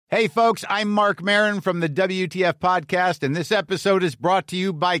Hey, folks, I'm Mark Marin from the WTF Podcast, and this episode is brought to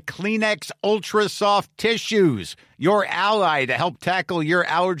you by Kleenex Ultra Soft Tissues, your ally to help tackle your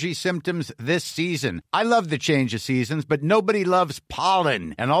allergy symptoms this season. I love the change of seasons, but nobody loves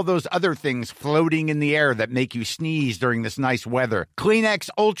pollen and all those other things floating in the air that make you sneeze during this nice weather. Kleenex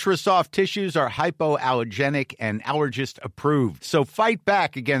Ultra Soft Tissues are hypoallergenic and allergist approved, so fight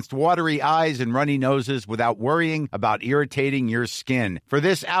back against watery eyes and runny noses without worrying about irritating your skin. For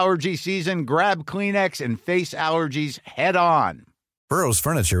this allergy season, grab Kleenex and face allergies head on. Burrow's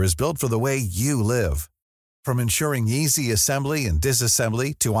furniture is built for the way you live. From ensuring easy assembly and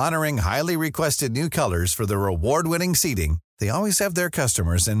disassembly to honoring highly requested new colors for their award-winning seating, they always have their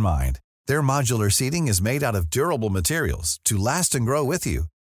customers in mind. Their modular seating is made out of durable materials to last and grow with you.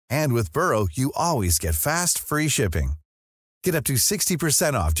 And with Burrow, you always get fast, free shipping. Get up to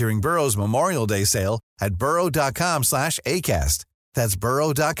 60% off during Burrow's Memorial Day sale at burrow.com/ACAST. That's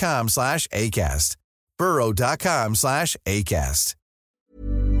burrow.com/ACAST. burrow.com/ACAST.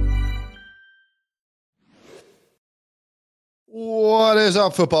 What is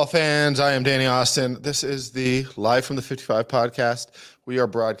up, football fans? I am Danny Austin. This is the Live from the 55 podcast. We are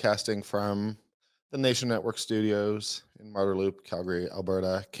broadcasting from the Nation Network studios in Marterloop, Calgary,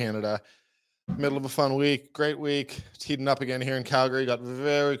 Alberta, Canada. Middle of a fun week, great week. It's heating up again here in Calgary. Got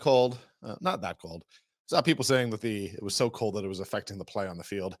very cold. Not that cold. Saw people saying that it was so cold that it was affecting the play on the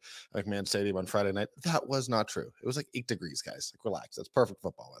field at McMahon Stadium on Friday night. That was not true. It was like 8 degrees, guys. Like, relax. That's perfect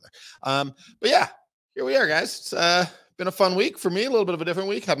football weather. But yeah, here we are, guys. It's been a fun week for me. A little bit of a different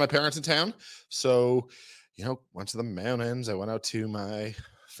week. Had my parents in town, so went to the mountains. I went out to my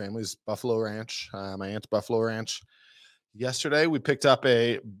family's buffalo ranch, my aunt's buffalo ranch. Yesterday, we picked up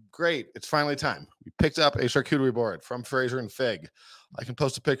it's finally time. We picked up a charcuterie board from Fraser and Fig. I can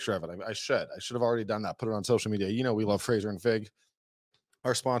post a picture of it. I should have already done that. Put it on social media. We love Fraser and Fig.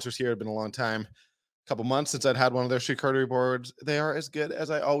 Our sponsors here have been a long time. A couple months since I'd had one of their charcuterie boards. They are as good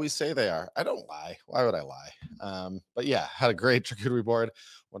as I always say they are. I don't lie. Why would I lie? But yeah, had a great charcuterie board.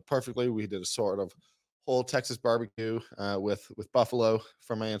 Went perfectly. We did a sort of whole Texas barbecue with buffalo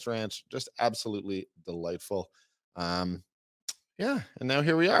from my aunt's ranch. Just absolutely delightful. And now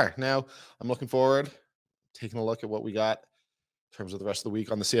here we are. Now I'm looking forward, taking a look at what we got in terms of the rest of the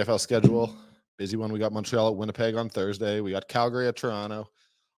week on the CFL schedule. Busy one. We got Montreal at Winnipeg on Thursday. We got Calgary at Toronto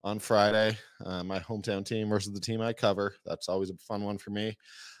on Friday. My hometown team versus the team I cover. That's always a fun one for me.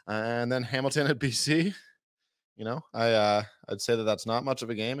 And then Hamilton at BC. I'd say that's not much of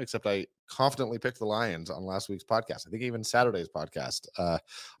a game, except I confidently picked the Lions on last week's podcast. I think even Saturday's podcast, I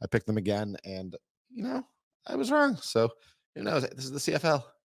picked them again, and I was wrong. So who knows? This is the CFL.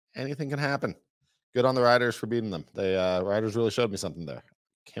 Anything can happen. Good on the Riders for beating them. Riders really showed me something there.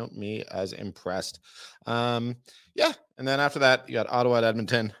 Count me as impressed. And then after that, you got Ottawa at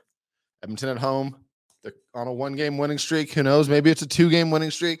Edmonton. Edmonton at home. They're on a 1-game winning streak. Who knows? Maybe it's a 2-game winning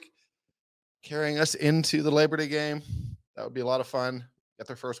streak carrying us into the Labor Day game. That would be a lot of fun. Get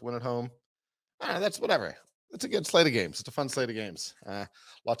their first win at home. That's whatever. It's a good slate of games. It's a fun slate of games.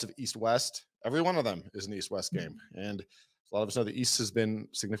 Lots of East-West. Every one of them is an East-West game. And a lot of us know the East has been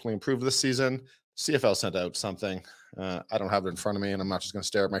significantly improved this season. CFL sent out something. I don't have it in front of me, and I'm not just going to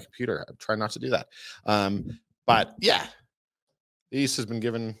stare at my computer. I try not to do that. But yeah, the East has been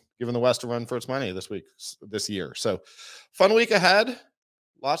given the West a run for its money this year. So fun week ahead.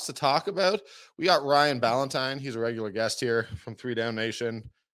 Lots to talk about. We got Ryan Ballantine. He's a regular guest here from 3 Down Nation,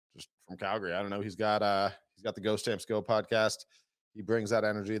 just from Calgary. I don't know. He's got the Go Stamps Go podcast. He brings that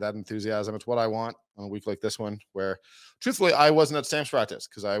energy, that enthusiasm. It's what I want on a week like this one, where truthfully I wasn't at Stamps practice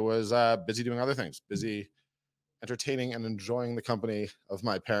because I was busy doing other things, busy entertaining and enjoying the company of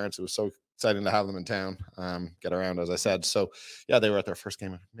my parents. It was so exciting to have them in town, get around, as I said. So yeah, they were at their first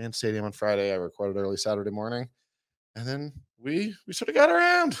game at Man Stadium on Friday. I recorded early Saturday morning, and then we sort of got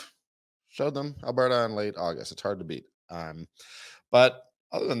around, showed them Alberta in late August. It's hard to beat. But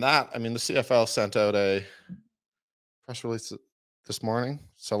other than that, the CFL sent out a press release this morning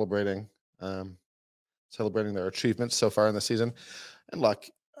celebrating their achievements so far in the season. And look,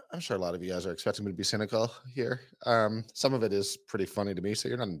 I'm sure a lot of you guys are expecting me to be cynical here. Some of it is pretty funny to me, so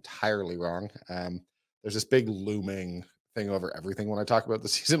you're not entirely wrong. There's this big looming thing over everything when I talk about the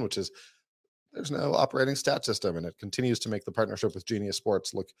season, which is there's no operating stat system, and it continues to make the partnership with Genius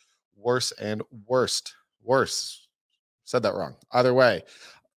Sports look worse and worse. Said that wrong. Either way,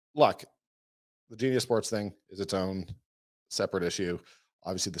 look, the Genius Sports thing is its own separate issue.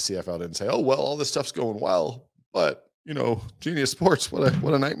 Obviously, the CFL didn't say, "Oh well, all this stuff's going well," but Genius Sports, what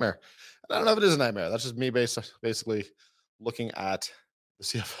a nightmare. And I don't know if it is a nightmare. That's just me basically looking at the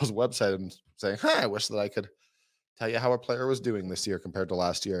CFL's website and saying, "I wish that I could tell you how a player was doing this year compared to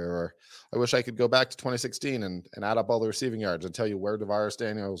last year. Or I wish I could go back to 2016 and add up all the receiving yards and tell you where Devaris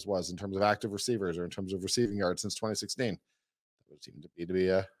Daniels was in terms of active receivers or in terms of receiving yards since 2016. That would seem to be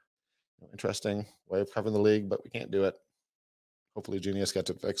a interesting way of covering the league, but we can't do it. Hopefully Genius gets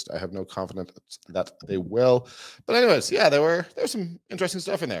it fixed. I have no confidence that they will. But anyways, yeah, there's some interesting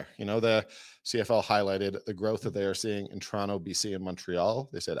stuff in there. The CFL highlighted the growth that they are seeing in Toronto, BC, and Montreal.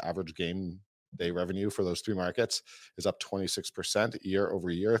 They said average game day revenue for those three markets is up 26% year over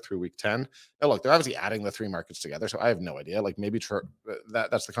year through week 10. Now, look, they're obviously adding the three markets together, so I have no idea. Like maybe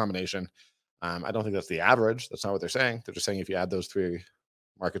that's the combination. I don't think that's the average. That's not what they're saying. They're just saying if you add those three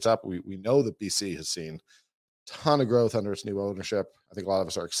markets up, we know that BC has seen ton of growth under its new ownership. I think a lot of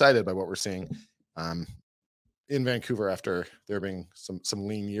us are excited by what we're seeing in Vancouver after there being some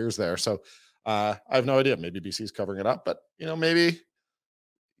lean years there. So I have no idea. Maybe BC is covering it up, but maybe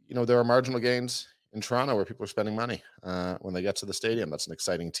there are marginal gains in Toronto where people are spending money when they get to the stadium. That's an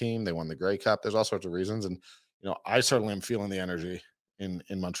exciting team. They won the Grey Cup. There's all sorts of reasons, and I certainly am feeling the energy in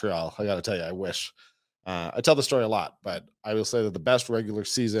Montreal. I got to tell you, I wish. I tell the story a lot, but I will say that the best regular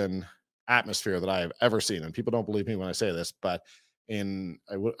season atmosphere that I have ever seen, and people don't believe me when I say this, but I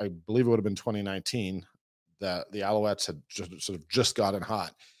believe it would have been 2019 that the Alouettes had just gotten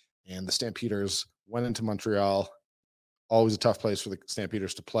hot, and the Stampeders went into Montreal. Always a tough place for the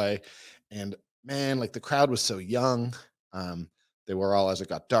Stampeders to play, and man, like the crowd was so young. They were all, as it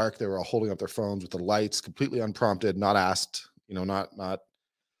got dark, they were all holding up their phones with the lights, completely unprompted, not asked, not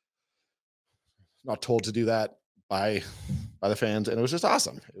told to do that by the fans, and it was just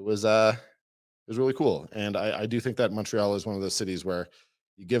awesome. It was really cool, and I do think that Montreal is one of those cities where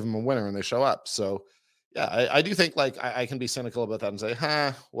you give them a winner and they show up. So yeah, I do think like I can be cynical about that and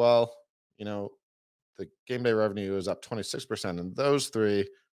say, well, the game day revenue is up 26% in those three,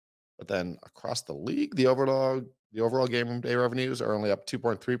 but then across the league, the overall game day revenues are only up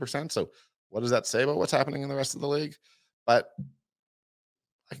 2.3%. So what does that say about what's happening in the rest of the league? But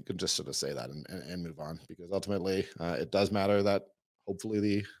I can just sort of say that and move on, because ultimately it does matter that hopefully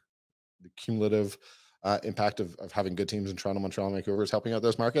the cumulative impact of having good teams in Toronto, Montreal, and Vancouver is helping out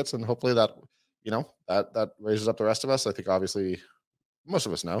those markets, and hopefully that that raises up the rest of us. I think obviously most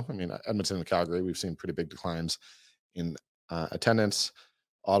of us know. I mean, Edmonton and Calgary, we've seen pretty big declines in attendance.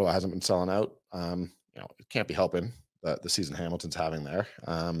 Ottawa hasn't been selling out. It can't be helping the season Hamilton's having there.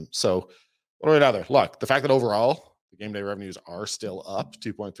 So one way or another, look, the fact that overall the game day revenues are still up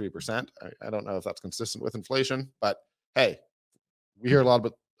 2.3%. I don't know if that's consistent with inflation, but hey, we hear a lot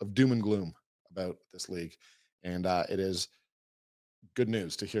of doom and gloom about this league, and it is good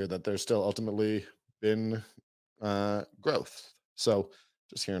news to hear that there's still ultimately been growth. So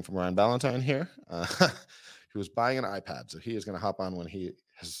just hearing from Ryan Ballantine here, he was buying an iPad, so he is going to hop on when he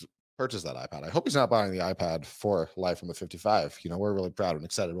has purchased that iPad. I hope he's not buying the iPad for Live from the 55. We're really proud and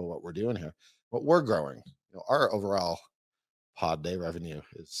excited about what we're doing here, but we're growing. Our overall pod day revenue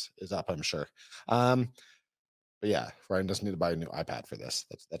is up, I'm sure. But yeah, Ryan doesn't need to buy a new iPad for this.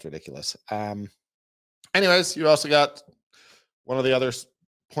 That's ridiculous. Anyways, you also got one of the other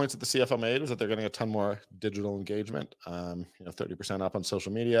points that the CFL made was that they're getting a ton more digital engagement. 30% up on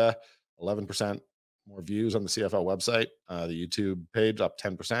social media, 11% more views on the CFL website, the YouTube page up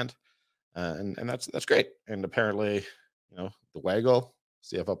 10%, and that's great. And apparently, the Waggle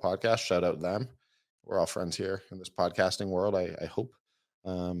CFL podcast, shout out to them. We're all friends here in this podcasting world. I hope.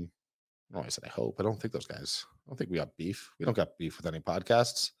 I said I hope. I don't think those guys. I don't think we got beef. We don't got beef with any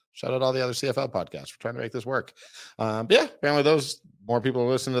podcasts. Shout out all the other CFL podcasts. We're trying to make this work. But yeah, apparently those more people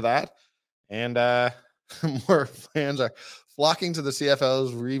listen to that, and more fans are flocking to the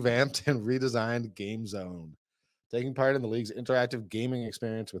CFL's revamped and redesigned Game Zone, taking part in the league's interactive gaming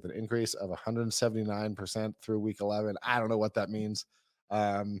experience with an increase of 179% through week 11. I don't know what that means.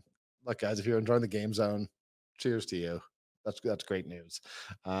 Look, guys, if you're enjoying the Game Zone, cheers to you. That's great news.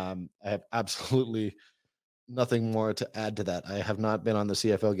 I have absolutely nothing more to add to that. I have not been on the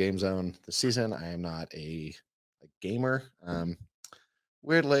CFL Game Zone this season. I am not a gamer.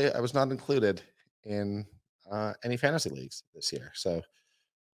 Weirdly, I was not included in any fantasy leagues this year. So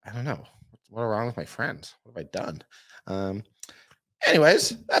I don't know. What's wrong with my friends? What have I done?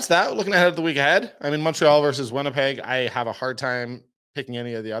 Anyways, that's that. Looking ahead at the week ahead. I mean, Montreal versus Winnipeg. I have a hard time picking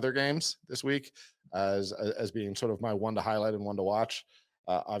any of the other games this week as being sort of my one to highlight and one to watch.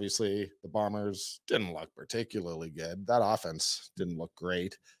 Obviously, the Bombers didn't look particularly good. That offense didn't look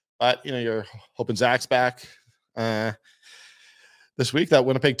great. But, you're hoping Zach's back this week. That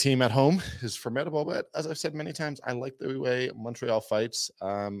Winnipeg team at home is formidable. But as I've said many times, I like the way Montreal fights.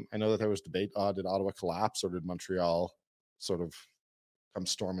 I know that there was debate, did Ottawa collapse or did Montreal sort of come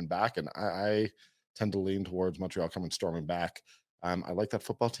storming back? And I tend to lean towards Montreal coming storming back. I like that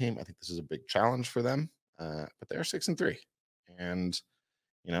football team. I think this is a big challenge for them, but they're 6-3, and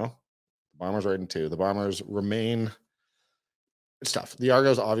the Bombers are 8-2. The Bombers remain. It's tough. The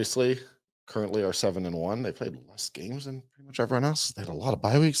Argos obviously currently are 7-1. They played less games than pretty much everyone else. They had a lot of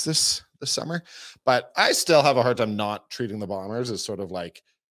bye weeks this summer, but I still have a hard time not treating the Bombers as sort of like,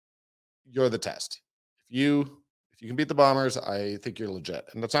 you're the test. If you can beat the Bombers, I think you're legit.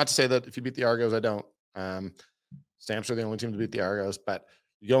 And that's not to say that if you beat the Argos, I don't. Stamps are the only team to beat the Argos, but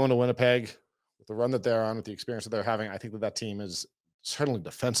you go into Winnipeg with the run that they're on, with the experience that they're having. I think that team is certainly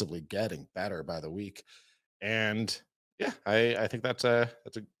defensively getting better by the week. And yeah, I think that's a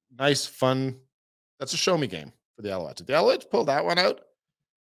nice, fun, that's a show me game for the Alouettes. If the Alouettes pull that one out,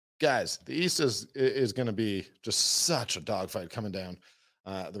 guys, the East is going to be just such a dogfight coming down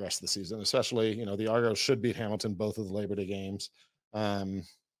the rest of the season, especially, the Argos should beat Hamilton both of the Labor Day games. Let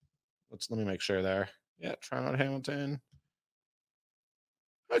me make sure there. Yeah, Toronto, Hamilton.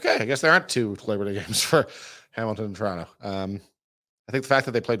 Okay, I guess there aren't two Labor Day games for Hamilton and Toronto. I think the fact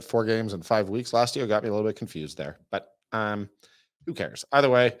that they played 4 games in 5 weeks last year got me a little bit confused there, but who cares? Either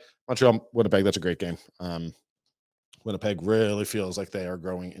way, Montreal, Winnipeg, that's a great game. Winnipeg really feels like they are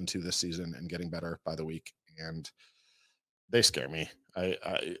growing into this season and getting better by the week, and they scare me. I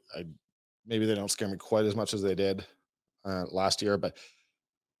maybe they don't scare me quite as much as they did last year,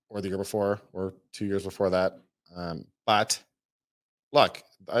 or the year before, or 2 years before that. But look,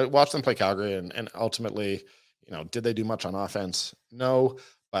 I watched them play Calgary, and ultimately, did they do much on offense? No,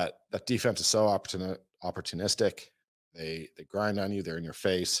 but that defense is so opportunistic. They grind on you. They're in your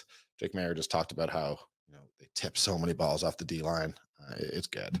face. Jake Mayer just talked about how they tip so many balls off the D line. It's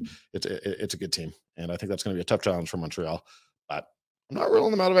good. It's a good team, and I think that's going to be a tough challenge for Montreal. But I'm not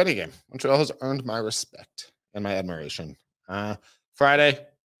ruling them out of any game. Montreal has earned my respect and my admiration. Friday,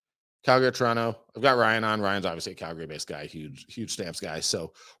 Calgary, Toronto. I've got Ryan on. Ryan's obviously a Calgary-based guy, huge Stamps guy.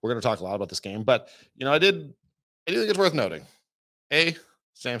 So we're going to talk a lot about this game. But I do think it's worth noting.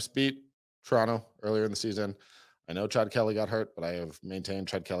 Stamps beat Toronto earlier in the season. I know Chad Kelly got hurt, but I have maintained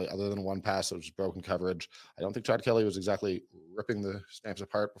Chad Kelly, other than one pass, it was broken coverage. I don't think Chad Kelly was exactly ripping the Stamps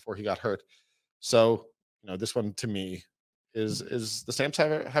apart before he got hurt. So, this one to me is the Stamps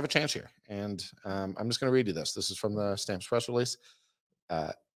have a chance here. And I'm just going to read you this. This is from the Stamps press release.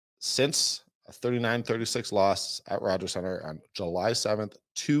 Since a 39-36 loss at Rogers Centre on July 7th,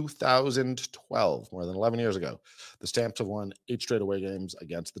 2012, more than 11 years ago, the Stamps have won 8 straight away games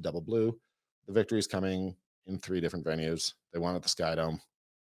against the Double Blue. The victories coming in 3 different venues. They won at the Sky Dome,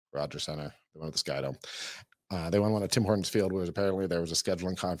 Rogers Centre. They won at the Sky Dome. They won one at Tim Hortons Field, where apparently there was a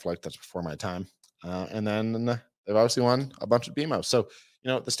scheduling conflict. That's before my time. And then they've obviously won a bunch of BMO. So,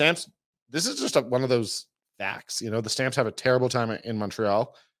 the Stamps, this is just one of those facts. The Stamps have a terrible time in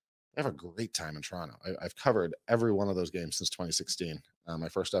Montreal. They have a great time in Toronto. I've covered every one of those games since 2016. My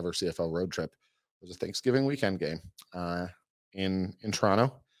first ever CFL road trip was a Thanksgiving weekend game in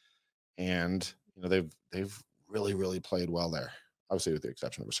Toronto. And, they've really, really played well there, obviously with the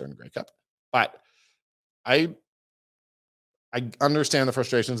exception of a certain Grey Cup. But I understand the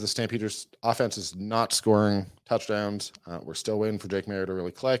frustrations. The Stampeders offense is not scoring touchdowns. We're still waiting for Jake Mayer to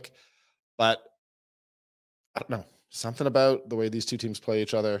really click. But I don't know. Something about the way these two teams play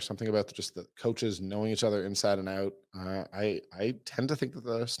each other, something about just the coaches knowing each other inside and out. I tend to think that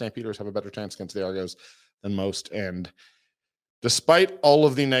the Stampeders have a better chance against the Argos than most. And despite all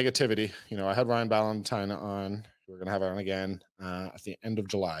of the negativity, I had Ryan Ballantine on. We're going to have it on again at the end of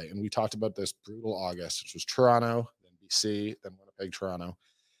July. And we talked about this brutal August, which was Toronto, then BC, then Winnipeg, Toronto.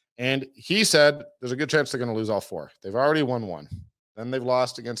 And he said there's a good chance they're going to lose all 4. They've already won 1. Then they've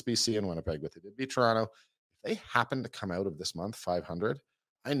lost against BC and Winnipeg, but they did beat Toronto. If they happen to come out of this month 500,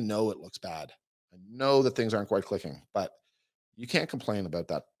 I know it looks bad. I know that things aren't quite clicking, but you can't complain about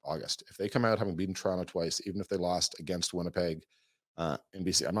that August. If they come out having beaten Toronto twice, even if they lost against Winnipeg in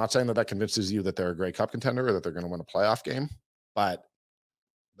BC, I'm not saying that convinces you that they're a Grey Cup contender or that they're going to win a playoff game, but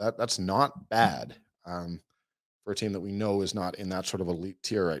that's not bad for a team that we know is not in that sort of elite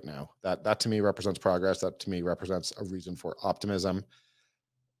tier right now. That to me represents progress. That to me represents a reason for optimism.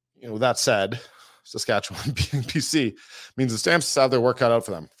 That said, Saskatchewan beating BC means the Stamps have their work cut out for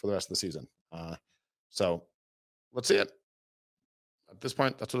them for the rest of the season. So let's see it. At this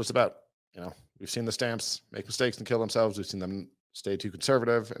point, that's what it's about. We've seen the Stamps make mistakes and kill themselves. We've seen them stay too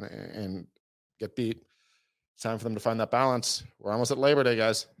conservative and get beat. It's time for them to find that balance. We're almost at Labor Day,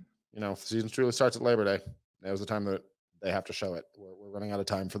 guys. The season truly starts at Labor Day. Now's the time that they have to show it. We're running out of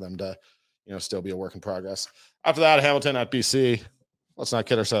time for them to, still be a work in progress. After that, Hamilton at BC. Let's not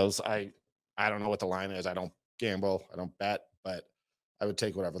kid ourselves. I don't know what the line is. I don't gamble. I don't bet, but I would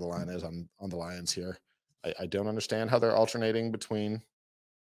take whatever the line is on the Lions here. I don't understand how they're alternating between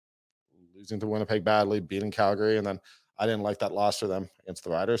losing to Winnipeg badly, beating Calgary, and then I didn't like that loss for them against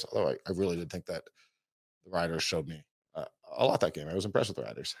the Riders, although I really did think that the Riders showed me a lot that game. I was impressed with the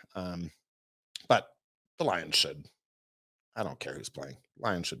Riders. But the Lions should. I don't care who's playing.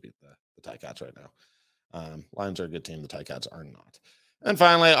 Lions should beat the Ticats right now. Lions are a good team. The Ticats are not. And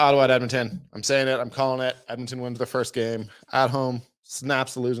finally, Ottawa at Edmonton. I'm saying it. I'm calling it. Edmonton wins their first game at home,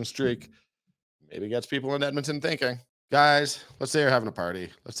 snaps the losing streak. Maybe gets people in Edmonton thinking, guys, let's say you're having a party.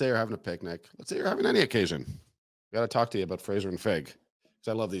 Let's say you're having a picnic. Let's say you're having any occasion. I got to talk to you about Fraser and Fig, because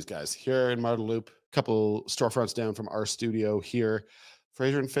I love these guys. Here in Martin Loop, a couple storefronts down from our studio here.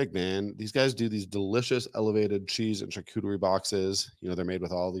 Fraser and Fig, man, these guys do these delicious elevated cheese and charcuterie boxes. You know, they're made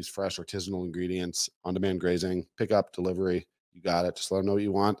with all these fresh artisanal ingredients, on-demand grazing, pick up, delivery. You got it. Just let them know what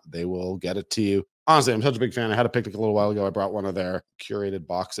you want. They will get it to you. Honestly, I'm such a big fan. I had a picnic a little while ago. I brought one of their curated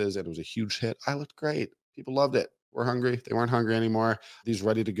boxes, and it was a huge hit. I looked great. People loved it. We're hungry. They weren't hungry anymore. These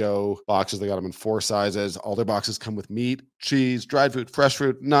ready-to-go boxes, they got them in 4 sizes. All their boxes come with meat, cheese, dried fruit, fresh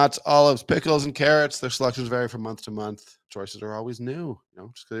fruit, nuts, olives, pickles, and carrots. Their selections vary from month to month. Choices are always new. You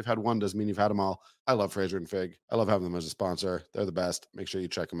know, just because you've had one doesn't mean you've had them all. I love Fraser and Fig. I love having them as a sponsor. They're the best. Make sure you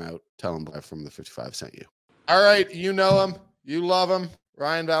check them out. Tell them Live from the 55 sent you. All right, you know him. You love him.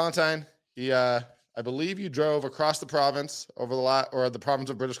 Ryan Ballantine. He, I believe you drove across the province over the province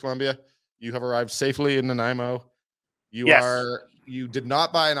of British Columbia. You have arrived safely in Nanaimo. You did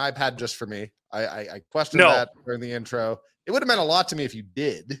not buy an iPad just for me. I questioned that during the intro. It would have meant a lot to me if you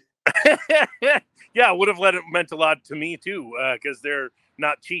did. Yeah, it would have meant a lot to me too, because they're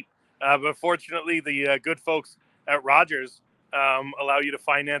not cheap. But fortunately, the good folks at Rogers allow you to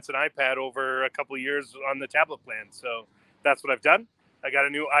finance an iPad over a couple of years on the tablet plan. So that's what I've done. I got a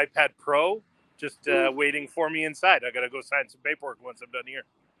new iPad Pro just waiting for me inside. I got to go sign some paperwork once I'm done here.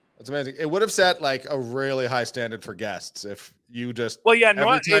 That's amazing. It would have set like a really high standard for guests if you just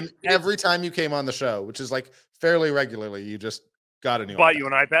every time you came on the show, which is like fairly regularly, you just got a new bought iPad. You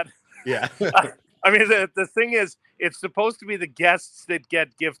an iPad. Yeah. I mean, the thing is, it's supposed to be the guests that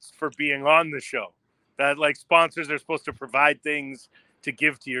get gifts for being on the show. That like sponsors are supposed to provide things to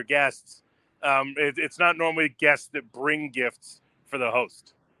give to your guests. It's not normally guests that bring gifts for the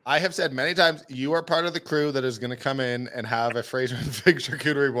host. I have said many times, you are part of the crew that is going to come in and have a Fraser and Fig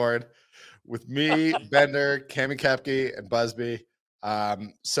charcuterie board with me, Bender, Cami Kepke, and Busby.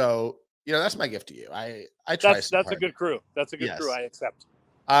 So, you know, that's my gift to you. I try. That's a good crew. That's a good crew. I accept.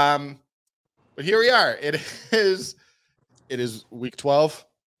 But here we are. It is week 12.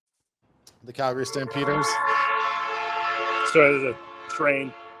 The Calgary Stampeders. Sorry, there's a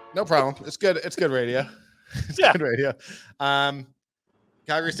train. No problem. It's good. It's good radio. It's good radio.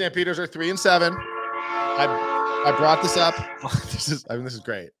 Calgary Stampeders are 3-7. I brought this up. This is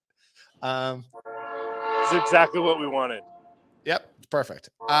great. It's exactly what we wanted. Yep, it's perfect.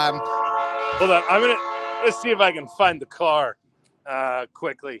 Hold on, let's see if I can find the car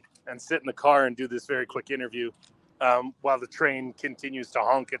quickly and sit in the car and do this very quick interview while the train continues to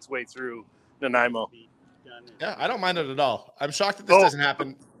honk its way through Nanaimo. Yeah, I don't mind it at all. I'm shocked that this doesn't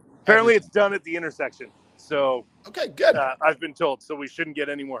happen. Apparently, it's done at the intersection. So okay, good. I've been told, so we shouldn't get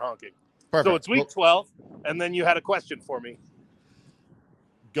any more honking. Perfect. So it's week 12, and then you had a question for me.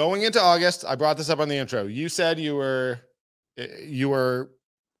 Going into August, I brought this up on the intro. You said you were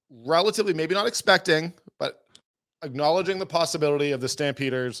relatively, maybe not expecting, but acknowledging the possibility of the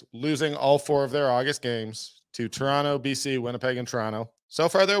Stampeders losing all 4 of their August games to Toronto, BC, Winnipeg, and Toronto. So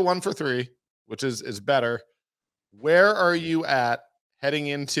far, they're 1-for-3, which is better. Where are you at heading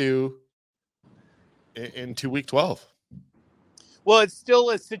into week 12? Well, it's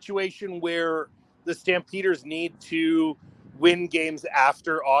still a situation where the Stampeders need to win games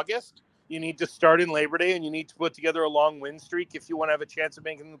after August. You need to start in Labor Day, and you need to put together a long win streak if you want to have a chance of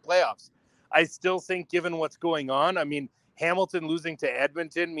making the playoffs. I still think, given what's going on, I mean, Hamilton losing to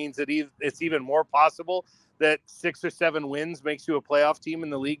Edmonton means that it's even more possible that 6 or 7 wins makes you a playoff team in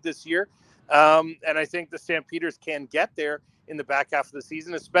the league this year. And I think the Stampeders can get there in the back half of the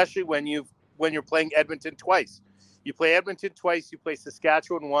season, especially when you're playing Edmonton twice. You play Edmonton twice, you play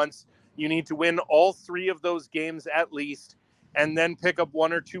Saskatchewan once. You need to win all 3 of those games at least, and then pick up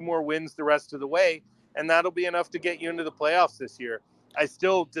 1 or 2 more wins the rest of the way, and that'll be enough to get you into the playoffs this year. I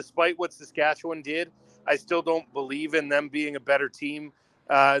still, despite what Saskatchewan did, I still don't believe in them being a better team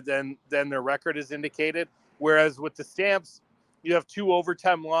than their record has indicated. Whereas with the Stamps, you have 2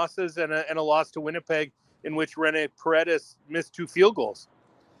 overtime losses and a loss to Winnipeg in which Rene Paredes missed 2 field goals.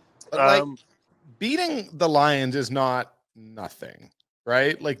 But beating the Lions is not nothing,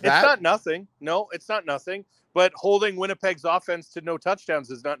 right? Like that. It's not nothing. No, it's not nothing. But holding Winnipeg's offense to no touchdowns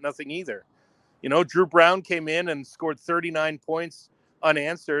is not nothing either. Drew Brown came in and scored 39 points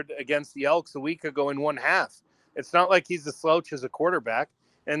unanswered against the Elks a week ago in one half. It's not like he's a slouch as a quarterback.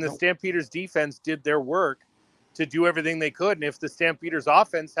 And the Stampeders defense did their work to do everything they could. And if the Stampeders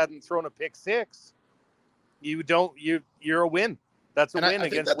offense hadn't thrown a pick six, you're a win. That's a win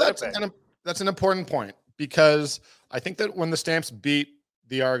against Winnipeg. That's an important point, because I think that when the Stamps beat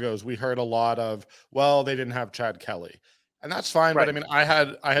the Argos, we heard a lot of, well, they didn't have Chad Kelly. And that's fine. Right. But I mean, I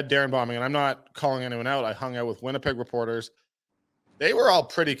had Darren Bombing, and I'm not calling anyone out. I hung out with Winnipeg reporters. They were all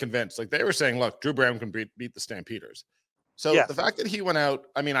pretty convinced. Like, they were saying, look, Drew Brown can beat the Stampeders. So The fact that he went out,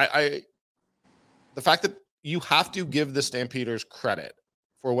 I mean, the fact that you have to give the Stampeders credit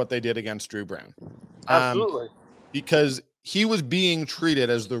for what they did against Drew Brown. Absolutely. Because he was being treated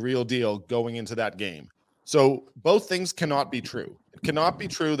as the real deal going into that game. So both things cannot be true. It cannot be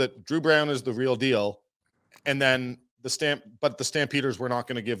true that Drew Brown is the real deal, and then the Stampeders were not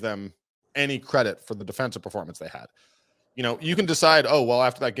going to give them any credit for the defensive performance they had. You can decide, oh, well,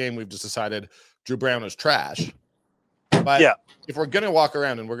 after that game, we've just decided Drew Brown is trash. But if we're going to walk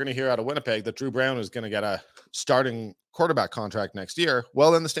around and we're going to hear out of Winnipeg that Drew Brown is going to get a starting quarterback contract next year,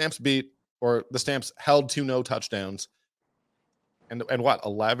 well, then the Stamps held to no touchdowns and what,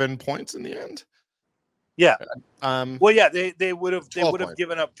 11 points in the end? Yeah. They would have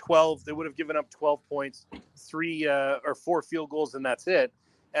given up 12. They would have given up 12 points, 3 or 4 field goals, and that's it.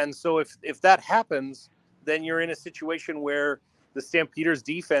 And so if that happens, then you're in a situation where the Stampeders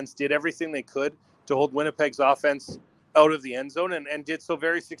defense did everything they could to hold Winnipeg's offense out of the end zone and did so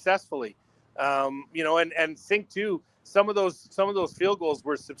very successfully. And think too, some of those field goals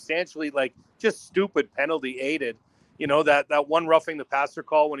were substantially like just stupid penalty aided. That one roughing the passer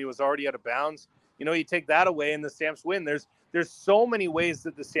call when he was already out of bounds. You take that away and the Stamps win. There's so many ways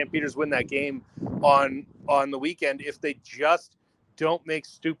that the Stampeders win that game on the weekend if they just don't make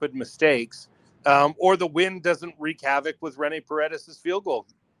stupid mistakes, or the wind doesn't wreak havoc with Rene Paredes' field goal.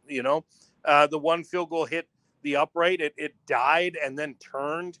 The one field goal hit the upright, it died and then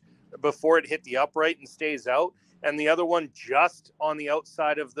turned before it hit the upright and stays out, and the other one just on the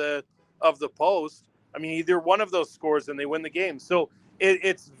outside of the post. I mean, either one of those scores and they win the game. So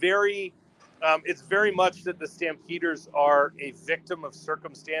it's very much that the Stampeders are a victim of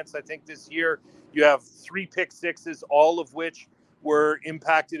circumstance. I think this year you have 3 pick sixes, all of which were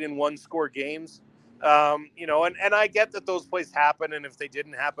impacted in 1-score games. And I get that those plays happen, and if they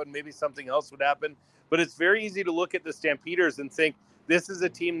didn't happen, maybe something else would happen. But it's very easy to look at the Stampeders and think this is a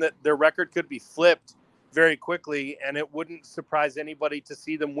team that their record could be flipped very quickly, and it wouldn't surprise anybody to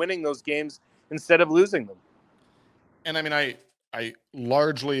see them winning those games instead of losing them. And I mean, I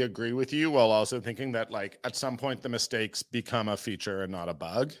largely agree with you, while also thinking that, like, at some point the mistakes become a feature and not a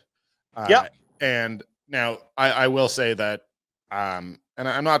bug. And now I will say that, and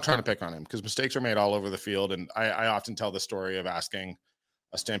I'm not trying to pick on him because mistakes are made all over the field. And I often tell the story of asking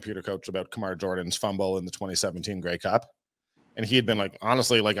a Stampeder coach about Kamar Jordan's fumble in the 2017 Grey Cup. And he had been like,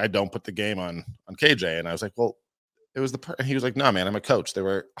 honestly, like, I don't put the game on KJ. And I was like, well, it was and he was like, no, man, I'm a coach. There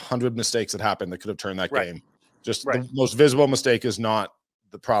were 100 mistakes that happened that could have turned that game. Just the most visible mistake is not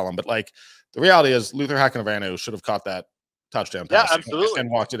the problem. But, like, the reality is Luther Hakanavanu should have caught that touchdown pass and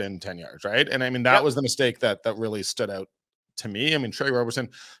walked it in 10 yards, right? And I mean, that was the mistake that really stood out to me. I mean, Trey Robertson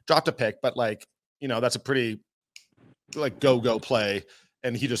dropped a pick, but, like, that's a pretty, like, go play.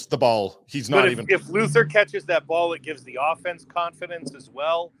 And he's not even. If Luther catches that ball, it gives the offense confidence as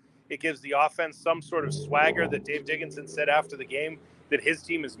well. It gives the offense some sort of swagger that Dave Dickinson said after the game that his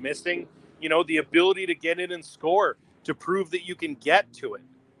team is missing. The ability to get in and score, to prove that you can get to it.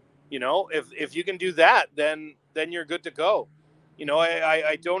 If you can do that, then you're good to go.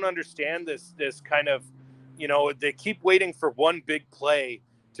 I don't understand this kind of, they keep waiting for one big play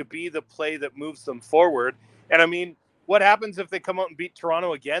to be the play that moves them forward. And I mean, what happens if they come out and beat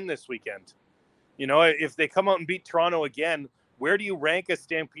Toronto again this weekend? If they come out and beat Toronto again, where do you rank a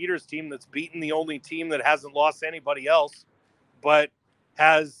Stampeders team that's beaten the only team that hasn't lost anybody else, but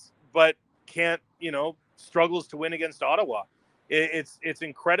can't, struggles to win against Ottawa? It's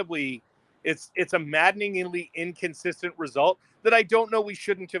incredibly, it's a maddeningly inconsistent result that I don't know we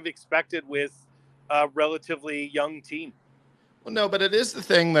shouldn't have expected with a relatively young team. Well, no, but it is the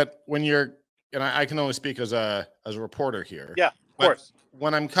thing that when you're, and I can only speak as a reporter here. Yeah, of course.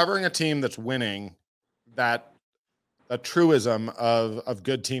 When I'm covering a team that's winning, that a truism of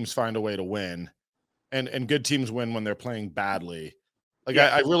good teams find a way to win, and good teams win when they're playing badly. Like,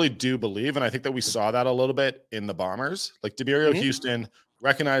 I really do believe, and I think that we saw that a little bit in the Bombers. Like, DeMario Houston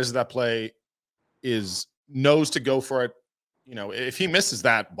recognizes that play knows to go for it. If he misses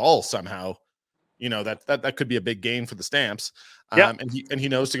that ball somehow, that could be a big gain for the Stamps. Yeah. And he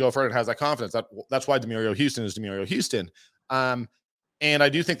knows to go for it and has that confidence. That's why Demurio Houston is Demurio Houston. And I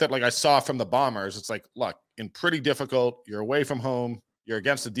do think that, like I saw from the Bombers, it's like, look, in pretty difficult, you're away from home, you're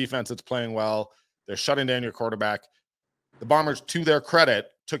against a defense that's playing well, they're shutting down your quarterback. The Bombers, to their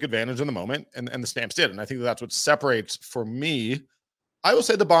credit, took advantage in the moment, and the Stamps did. And I think that's what separates, for me, I will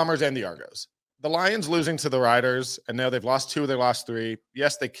say the Bombers and the Argos. The Lions losing to the Riders, and now they've lost 2 of their last 3.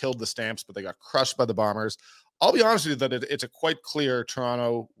 Yes, they killed the Stamps, but they got crushed by the Bombers. I'll be honest with you that it's a quite clear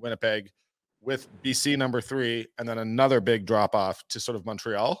Toronto, Winnipeg, with BC number 3, and then another big drop-off to sort of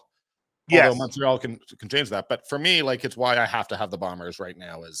Montreal. Yes. Although Montreal can change that. But for me, like, it's why I have to have the Bombers right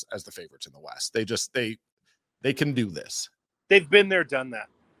now as the favorites in the West. They can do this. They've been there, done that.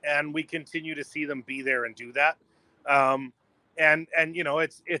 And we continue to see them be there and do that. And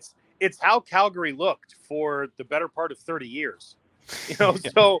it's how Calgary looked for the better part of 30 years.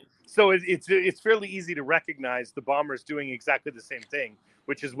 So it's fairly easy to recognize the Bombers doing exactly the same thing,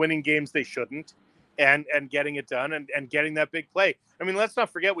 which is winning games they shouldn't and getting it done and getting that big play. I mean, let's not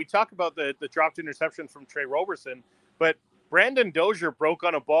forget, we talk about the dropped interception from Trey Roberson, but Brandon Dozier broke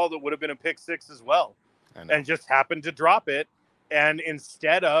on a ball that would have been a pick 6 as well and just happened to drop it. And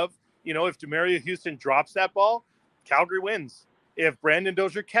instead of, if Demurio Houston drops that ball, Calgary wins. If Brandon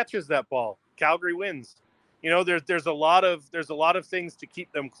Dozier catches that ball, Calgary wins. There's a lot of things to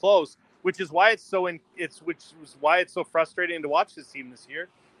keep them close, which is why it's why it's so frustrating to watch this team this year,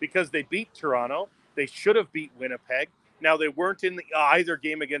 because they beat Toronto. They should have beat Winnipeg. Now, they weren't in either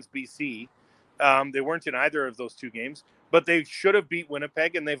game against BC. They weren't in either of those 2 games, but they should have beat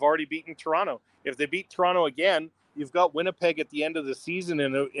Winnipeg, and they've already beaten Toronto. If they beat Toronto again, you've got Winnipeg at the end of the season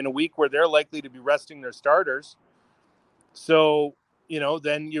in a week where they're likely to be resting their starters. So,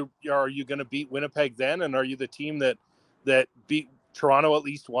 then are you going to beat Winnipeg then? And are you the team that beat Toronto at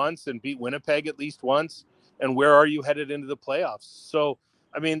least once and beat Winnipeg at least once? And where are you headed into the playoffs? So,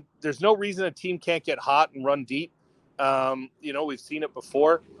 I mean, there's no reason a team can't get hot and run deep. We've seen it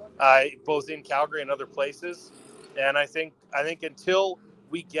before, both in Calgary and other places. And I think until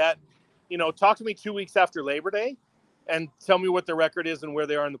we get, talk to me 2 weeks after Labor Day and tell me what the record is and where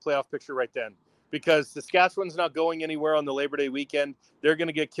they are in the playoff picture right then. Because Saskatchewan's not going anywhere on the Labor Day weekend. They're going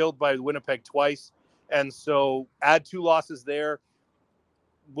to get killed by Winnipeg twice. And so add 2 losses there.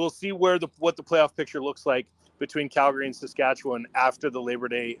 We'll see what the playoff picture looks like between Calgary and Saskatchewan after the Labor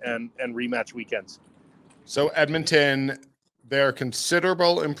Day and rematch weekends. So Edmonton, their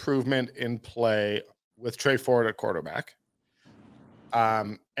considerable improvement in play with Trey Ford at quarterback.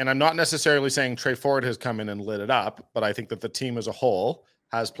 And I'm not necessarily saying Trey Ford has come in and lit it up, but I think that the team as a whole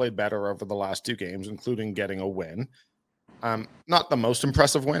has played better over the last 2 games, including getting a win. Not the most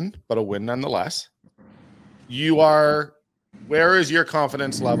impressive win, but a win nonetheless. Where is your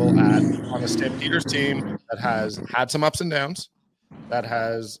confidence level at on a Stampeders team that has had some ups and downs, that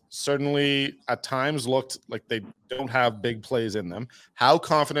has certainly at times looked like they don't have big plays in them? How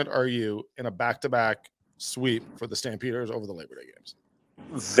confident are you in a back-to-back sweep for the Stampeders over the Labor Day games?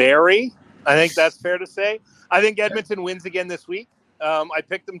 Very. I think that's fair to say. I think Edmonton wins again this week. I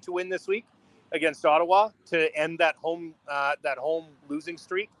picked them to win this week against Ottawa to end that home losing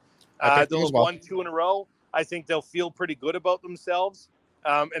streak. They'll have won 2 in a row. I think they'll feel pretty good about themselves,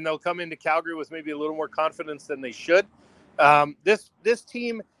 and they'll come into Calgary with maybe a little more confidence than they should. This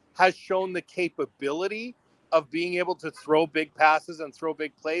team has shown the capability of being able to throw big passes and throw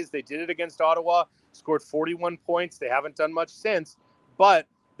big plays. They did it against Ottawa, scored 41 points. They haven't done much since, but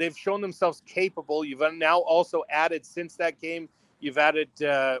they've shown themselves capable. You've now also added, since that game, you've added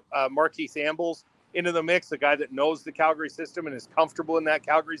Markeith Ambles into the mix, a guy that knows the Calgary system and is comfortable in that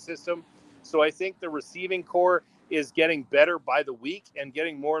Calgary system. So I think the receiving core is getting better by the week and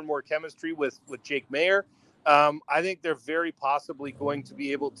getting more and more chemistry with Jake Maier. I think they're very possibly going to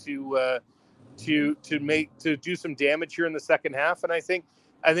be able to do some damage here in the second half. And I think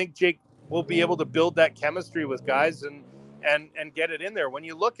Jake will be able to build that chemistry with guys and get it in there. When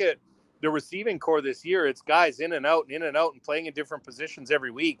you look at the receiving core this year, it's guys in and out and playing in different positions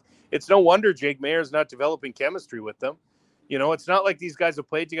every week. It's no wonder Jake Maier is not developing chemistry with them. It's not like these guys have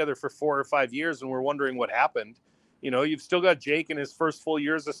played together for 4 or 5 years and we're wondering what happened. You've still got Jake in his first full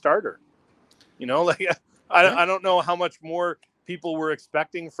year as a starter. I don't know how much more people were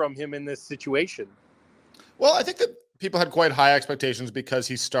expecting from him in this situation. Well, I think that people had quite high expectations because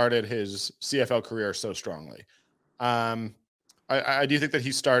he started his CFL career so strongly. I do think that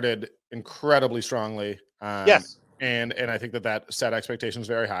he started incredibly strongly. Yes. And I think that set expectations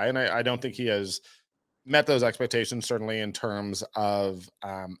very high. And I don't think he has met those expectations, certainly in terms of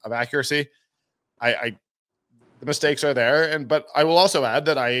accuracy. The mistakes are there. But I will also add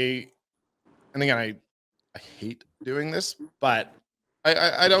that and again, I hate doing this, but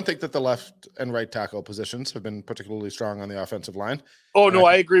I don't think that the left and right tackle positions have been particularly strong on the offensive line. Oh, And no,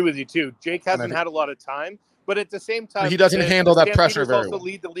 I agree with you too. Jake hasn't think, had a lot of time, but at the same time, he doesn't handle that pressure very also well.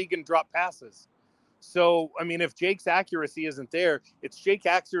 lead the league in drop passes. So, I mean, if Jake's accuracy isn't there, it's Jake's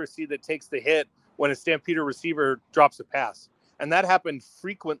accuracy that takes the hit when a Stampeder receiver drops a pass. And that happened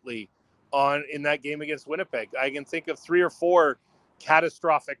frequently in that game against Winnipeg. I can think of 3 or 4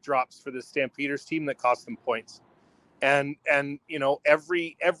 catastrophic drops for the Stampeders team that cost them points. And you know,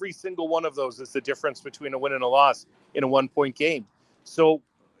 every single one of those is the difference between a win and a loss in a 1-point game. So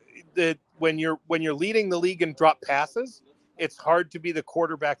when you're leading the league in drop passes, it's hard to be the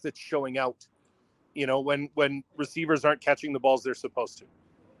quarterback that's showing out, you know, when receivers aren't catching the balls they're supposed to.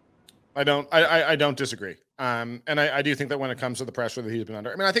 I don't disagree. And I do think that when it comes to the pressure that he's been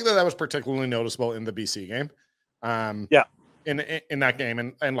under, I mean, I think that was particularly noticeable in the BC game. In that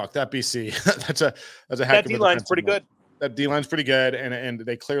game, and look, that BC, that's a heck of a D-line's pretty good. That D-line's pretty good, and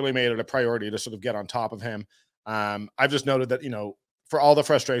they clearly made it a priority to sort of get on top of him. I've just noted that, you know, for all the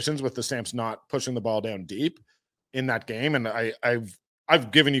frustrations with the Stamps not pushing the ball down deep in that game, and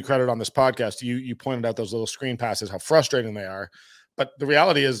I've given you credit on this podcast. You pointed out those little screen passes, how frustrating they are. But the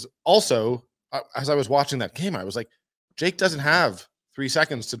reality is also, as I was watching that game, I was like, Jake doesn't have 3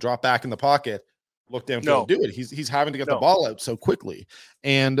 seconds to drop back in the pocket, look downfield, do it. He's having to get the ball out so quickly.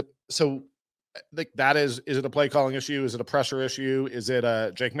 And so, like, that is it a play calling issue? Is it a pressure issue? Is it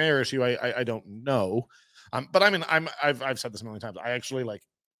a Jake Mayer issue? I don't know. But I mean, I've said this a million times. I actually, like,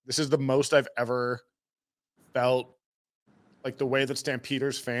 this is the most I've ever felt like the way that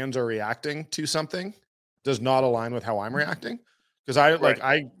Stampeders fans are reacting to something does not align with how I'm reacting. Because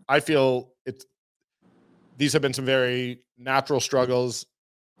I feel these have been some very natural struggles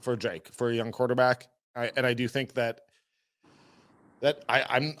for Jake, for a young quarterback. I do think that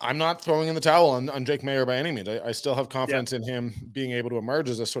I'm not throwing in the towel on Jake Mayer by any means. I still have confidence in him being able to emerge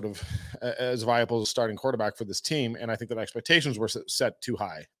as a sort of as viable as a starting quarterback for this team. And I think that expectations were set too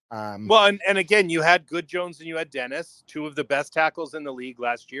high. Well, and again, you had Good Jones and you had Dennis, 2 of the best tackles in the league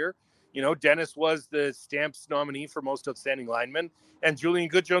last year. You know, Dennis was the Stamps nominee for most outstanding lineman, and Julian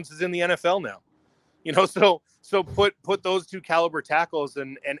Good Jones is in the NFL now. You know, so put those 2 caliber tackles,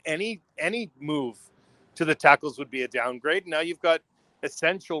 and any move to the tackles would be a downgrade. Now you've got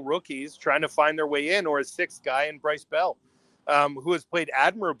essential rookies trying to find their way in, or a 6th guy in Bryce Bell, who has played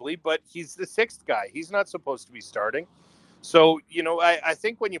admirably, but he's the 6th guy. He's not supposed to be starting. So, you know, I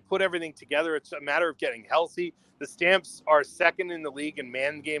think when you put everything together, it's a matter of getting healthy. The Stamps are 2nd in the league in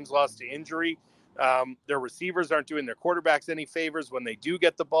man games lost to injury. Their receivers aren't doing their quarterbacks any favors when they do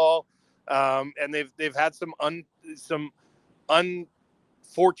get the ball. And they've had some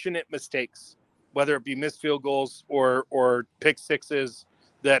unfortunate mistakes, whether it be missed field goals or pick sixes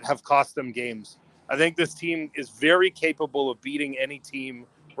that have cost them games. I think this team is very capable of beating any team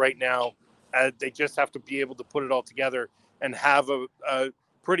right now. They just have to be able to put it all together and have a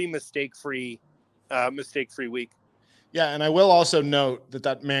pretty mistake-free week. Yeah, and I will also note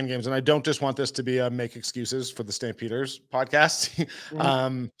that man games, and I don't just want this to be a make excuses for the Stampeders podcast,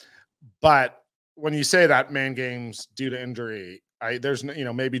 but when you say that man games due to injury, there's, you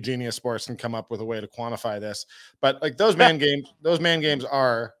know, maybe Genius Sports can come up with a way to quantify this, but like those man games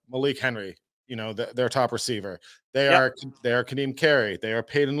are Malik Henry, you know, their top receiver. They are Kadeem Carey. They are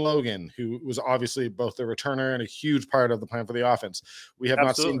Peyton Logan, who was obviously both the returner and a huge part of the plan for the offense. We have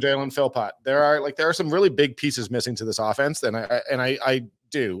not seen Jalen Philpott. There are some really big pieces missing to this offense. And I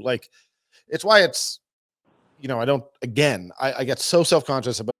do, like, it's why it's, you know, I get so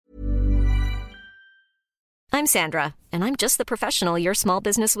self-conscious about. I'm Sandra, and I'm just the professional your small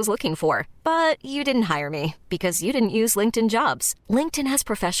business was looking for. But you didn't hire me because you didn't use LinkedIn Jobs. LinkedIn has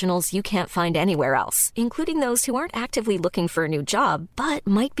professionals you can't find anywhere else, including those who aren't actively looking for a new job, but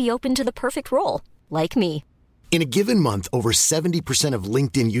might be open to the perfect role, like me. In a given month, over 70% of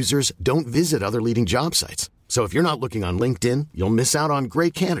LinkedIn users don't visit other leading job sites. So if you're not looking on LinkedIn, you'll miss out on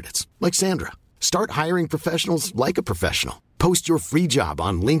great candidates like Sandra. Start hiring professionals like a professional. Post your free job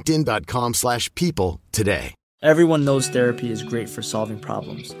on linkedin.com/people today. Everyone knows therapy is great for solving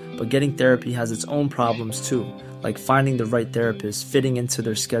problems, but getting therapy has its own problems too, like finding the right therapist, fitting into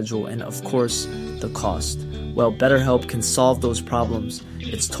their schedule, and of course, the cost. Well, BetterHelp can solve those problems.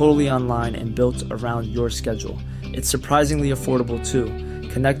 It's totally online and built around your schedule. It's surprisingly affordable too.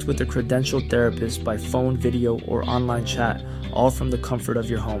 Connect with a credentialed therapist by phone, video, or online chat, all from the comfort of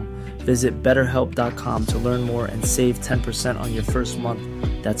your home. Visit BetterHelp.com to learn more and save 10% on your first month.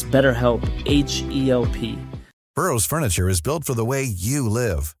 That's BetterHelp, H-E-L-P. Burrow's furniture is built for the way you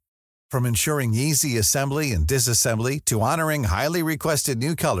live. From ensuring easy assembly and disassembly to honoring highly requested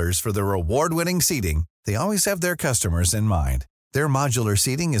new colors for their award-winning seating, they always have their customers in mind. Their modular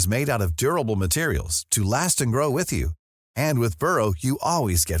seating is made out of durable materials to last and grow with you. And with Burrow, you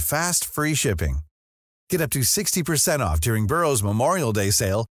always get fast, free shipping. Get up to 60% off during Burrow's Memorial Day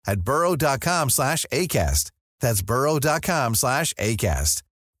sale at burrow.com/ACAST. That's burrow.com/ACAST.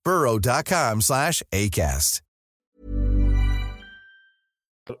 burrow.com/ACAST.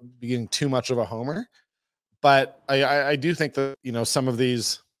 Being too much of a homer, but I do think that, you know, some of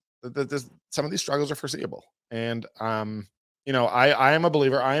these struggles are foreseeable. And, you know, I am a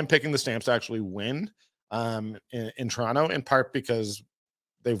believer. I am picking the Stamps to actually win in Toronto, in part because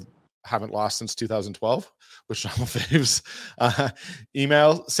they haven't lost since 2012, which Sean Fave's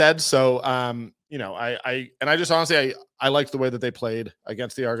email said. So, you know, I just honestly, I liked the way that they played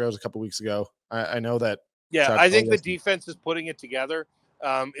against the Argos a couple weeks ago. I know that. Yeah, I think the defense is putting it together.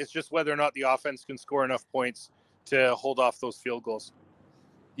 It's just whether or not the offense can score enough points to hold off those field goals.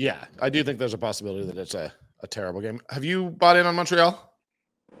 Yeah, I do think there's a possibility that it's a terrible game. Have you bought in on Montreal?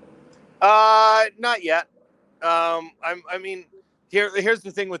 Not yet. I mean, here's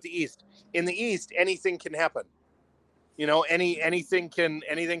the thing with the East. In the East, anything can happen. You know, anything can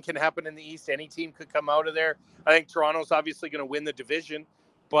happen in the East. Any team could come out of there. I think Toronto's obviously going to win the division,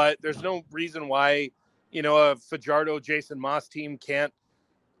 but there's no reason why, you know, a Fajardo, Jason Moss team can't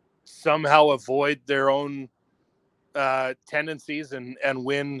somehow avoid their own tendencies and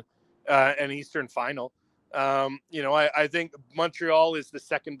win an Eastern final. You know, I think Montreal is the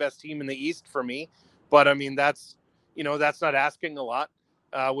second best team in the East for me, but I mean, that's not asking a lot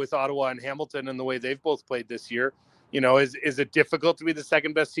with Ottawa and Hamilton and the way they've both played this year. You know, is it difficult to be the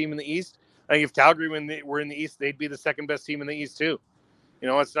second best team in the East? I think if Calgary were in the East, they'd be the second best team in the East too. You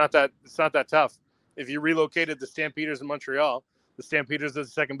know, it's not that tough. If you relocated the Stampeders in Montreal, the Stampeders are the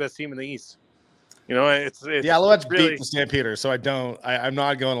second best team in the East. You know, it's the Alouettes really beat the Stampeders, so I'm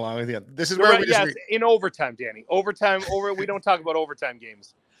not going along with you. This is where we just in overtime, Danny. We don't talk about overtime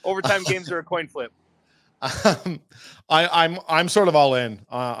games. Overtime games are a coin flip. I'm sort of all in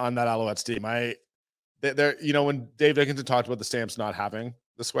on that Alouettes team. They're, you know, when Dave Dickinson talked about the Stamps not having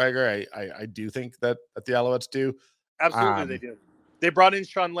the swagger, I do think that the Alouettes do. Absolutely, they do. They brought in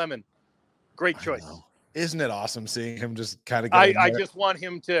Sean Lemon. Great choice. Isn't it awesome seeing him just kind of? I just want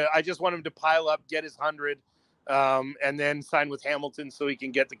him to pile up, get his 100, and then sign with Hamilton so he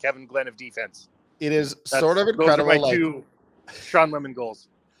can get the Kevin Glenn of defense. It is sort of incredible. Those are my two Sean Lemon goals.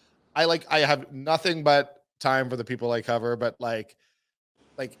 I have nothing but time for the people I cover, but like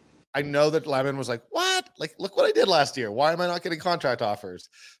I know that Lemon was like, what? Like, look what I did last year. Why am I not getting contract offers?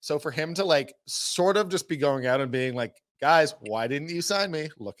 So for him to like sort of just be going out and being like, guys, why didn't you sign me?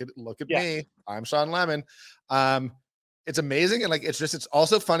 Look at me. I'm Sean Lemon. It's amazing. And like, it's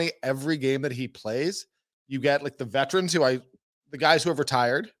also funny. Every game that he plays, you get like the veterans the guys who have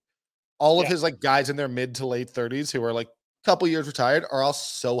retired, all of his like guys in their mid to late 30s who are like a couple years retired are all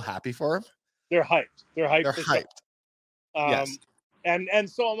so happy for him. They're hyped. They're hyped. Yes. And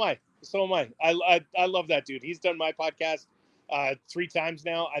so am I. I love that dude. He's done my podcast 3 times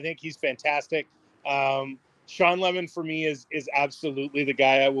now. I think he's fantastic. Sean Lemon for me is absolutely the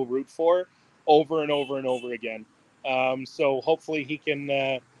guy I will root for over and over and over again. So hopefully he can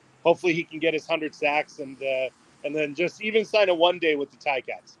get his 100 sacks and then just even sign a 1 day with the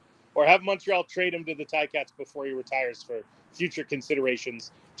Ticats, or have Montreal trade him to the Ticats before he retires for future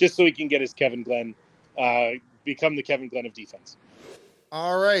considerations, just so he can get his Kevin Glenn, become the Kevin Glenn of defense.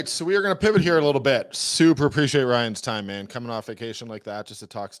 All right, so we are going to pivot here a little bit. Super appreciate Ryan's time, man. Coming off vacation like that, just to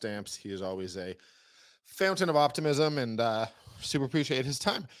talk Stamps. He is always a fountain of optimism, and super appreciate his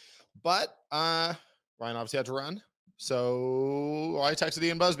time. But Ryan obviously had to run, so I texted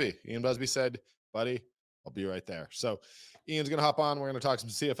Ian Busby. Ian Busby said, buddy, I'll be right there. So Ian's going to hop on. We're going to talk some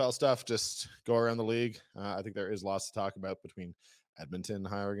CFL stuff, just go around the league. I think there is lots to talk about between Edmonton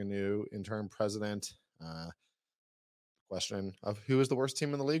hiring a new interim president, question of who is the worst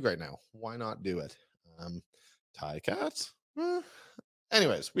team in the league right now. Why not do it? Ticats?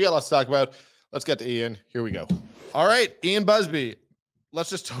 Anyways, we got lots to talk about. Let's get to Ian. Here we go. All right, Ian Busby. Let's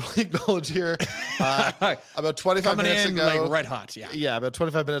just totally acknowledge here. About 25 minutes ago, like red hot. Yeah, about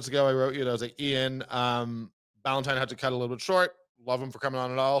 25 minutes ago, I wrote you. I was like, Ian, Ballantine had to cut a little bit short. Love him for coming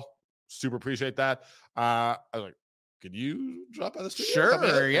on at all. Super appreciate that. I was like, could you drop by the studio?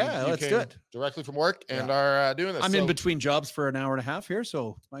 Sure, yeah, let's do it. Directly from work and are doing this. I'm in between jobs for an hour and a half here,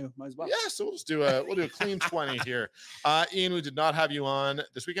 so might as well. Yeah, so we'll do a clean 20 here. Ian, we did not have you on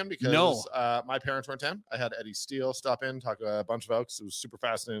this weekend because my parents weren't in town. I had Eddie Steele stop in, talk to a bunch of folks. It was super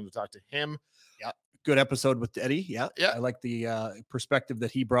fascinating to talk to him. Yeah. good episode with Eddie. Yeah. Yeah. I like the perspective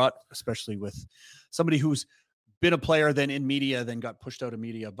that he brought, especially with somebody who's been a player, then in media, then got pushed out of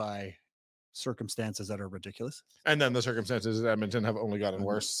media by circumstances that are ridiculous. And then the circumstances in Edmonton have only gotten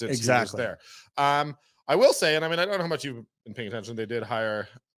worse since he was Exactly. there. I will say, and I mean, I don't know how much you've been paying attention. They did hire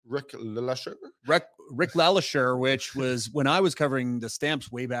Rick Lalacheur. Rick Lalacheur, which was when I was covering the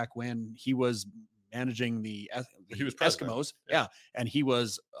Stamps way back when he was managing the He was president. Eskimos. Yeah. And he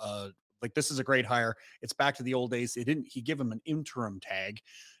was like, this is a great hire. It's back to the old days. He gave him an interim tag,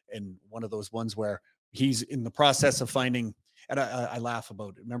 and one of those ones where he's in the process of finding. And I laugh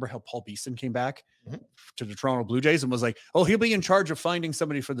about it. Remember how Paul Beeson came back to the Toronto Blue Jays and was like, oh, he'll be in charge of finding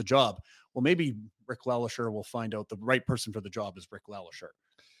somebody for the job. Well, maybe Rick Lalacheur will find out the right person for the job is Rick Lalacheur.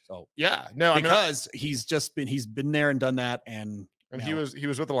 So yeah, no, because he's been there and done that. And he was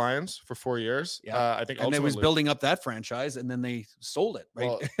with the Lions for 4 years. Yeah. I think and it was building up that franchise, and then they sold it. Right.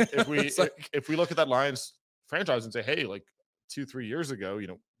 Well, if we look at that Lions franchise and say, hey, like 2-3 years ago,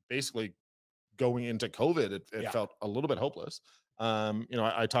 basically going into COVID, it felt a little bit hopeless.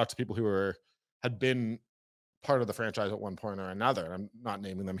 I talked to people who had been part of the franchise at one point or another, and I'm not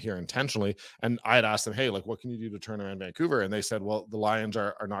naming them here intentionally. And I had asked them, hey, like, what can you do to turn around Vancouver? And they said, well, the Lions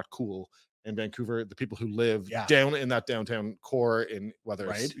are not cool in Vancouver. The people who live down in that downtown core, in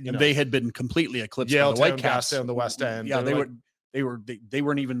whether it's, and they had been completely eclipsed by the Whitecaps down the West End. Yeah, they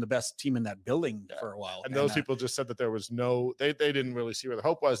weren't even the best team in that building for a while. And those people just said that there was they didn't really see where the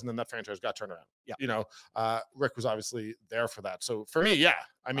hope was. And then that franchise got turned around. Yeah. Rick was obviously there for that. So for me,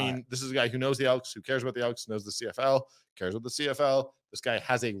 I mean, this is a guy who knows the Elks, who cares about the Elks, knows the CFL, cares about the CFL. This guy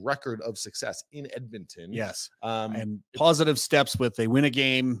has a record of success in Edmonton. Yes. And positive steps they win a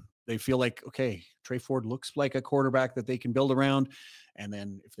game. They feel like, okay, Trey Ford looks like a quarterback that they can build around. And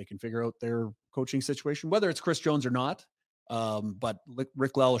then if they can figure out their coaching situation, whether it's Chris Jones or not, but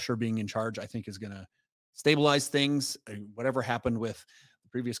Rick Lalacheur being in charge, I think, is going to stabilize things. Whatever happened with the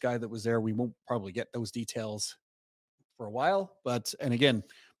previous guy that was there, we won't probably get those details for a while. And again,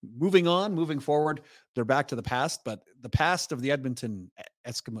 moving forward, they're back to the past. But the past of the Edmonton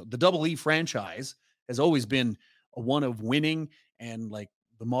Eskimo, the Double E franchise, has always been a one of winning and like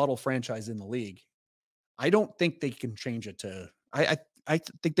the model franchise in the league. I don't think they can change it to. I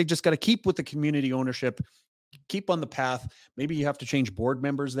think they just got to keep with the community ownership. Keep on the path. Maybe you have to change board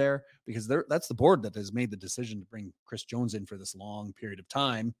members there, because that's the board that has made the decision to bring Chris Jones in for this long period of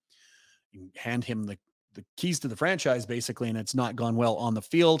time. You hand him the keys to the franchise basically, and it's not gone well on the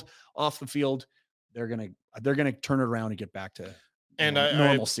field. Off the field, they're gonna turn it around and get back to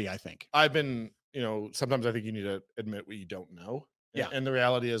normalcy. I think I've been, sometimes I think you need to admit what you don't know. Yeah, and the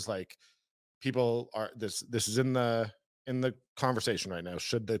reality is, like, people are this is in the conversation right now.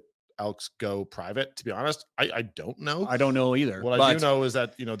 Should the Elks go private? To be honest, I don't know. I don't know either. What I do know is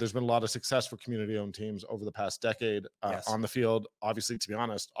that, there's been a lot of success for community-owned teams over the past decade, on the field, obviously, to be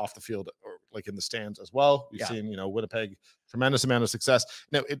honest, off the field, or like in the stands as well. We've seen, Winnipeg, tremendous amount of success.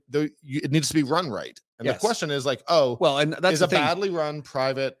 Now, it needs to be run right. And the question is, like, and that's is a badly run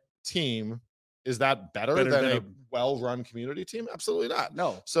private team, is that better than a well-run community team? Absolutely not.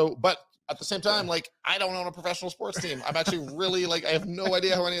 No. So, but at the same time, like, I don't own a professional sports team. I'm actually really, like, I have no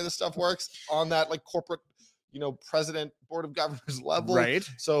idea how any of this stuff works on that, like, corporate, president, board of governors level. Right.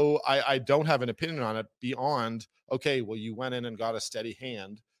 So I don't have an opinion on it beyond, okay, well, you went in and got a steady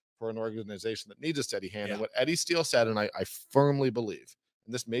hand for an organization that needs a steady hand. Yeah. And what Eddie Steele said, and I firmly believe,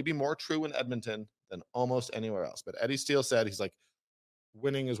 and this may be more true in Edmonton than almost anywhere else, but Eddie Steele said, he's like,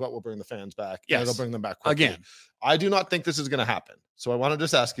 winning is what will bring the fans back. Yes. And it'll bring them back quickly. Again. I do not think this is going to happen. So I want to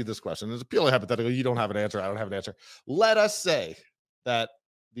just ask you this question. It's purely hypothetical. You don't have an answer. I don't have an answer. Let us say that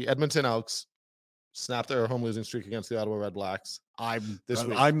the Edmonton Elks snap their home losing streak against the Ottawa Red Blacks. I'm week.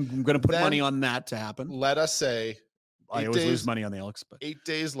 going to put money on that to happen. Let us say I always lose money on the Elks, but 8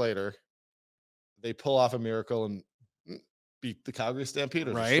 days later, they pull off a miracle and beat the Calgary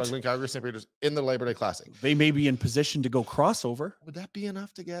Stampeders, right? Struggling Calgary Stampeders in the Labor Day Classic. They may be in position to go crossover. Would that be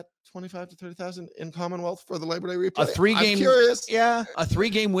enough to get 25 to 30,000 in Commonwealth for the Labor Day replay? A 3-game, I'm curious. Yeah, a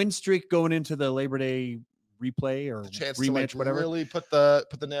 3-game win streak going into the Labor Day replay or chance rematch, to, like, whatever. Really put the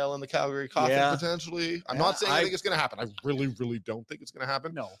nail in the Calgary coffin potentially. I'm not saying I think it's going to happen. I really, really don't think it's going to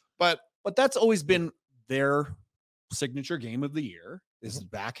happen. No, but that's always been their signature game of the year. This is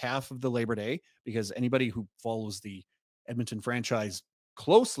back half of the Labor Day, because anybody who follows the Edmonton franchise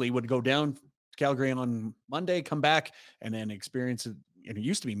closely would go down to Calgary on Monday, come back, and then experience it. And it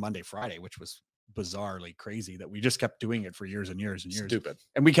used to be Monday, Friday, which was bizarrely crazy that we just kept doing it for years and years and years. Stupid.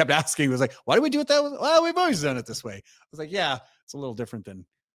 And we kept asking, it was like, why do we do it that way? Well, we've always done it this way. I was like, yeah, it's a little different than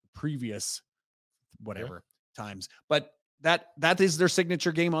previous whatever times. But that is their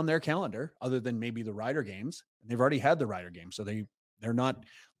signature game on their calendar, other than maybe the Rider games. They've already had the Rider game, so they're not.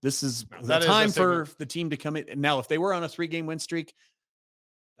 This is the time for the team to come in. Now, if they were on a 3-game win streak,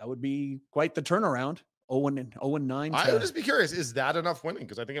 that would be quite the turnaround. 0-9. I would just be curious, is that enough winning?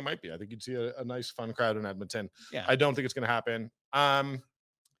 Because I think it might be. I think you'd see a nice, fun crowd in Edmonton. Yeah. I don't think it's going to happen.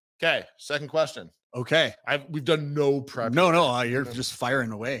 Okay, second question. Okay. We've done no prep. No, you're just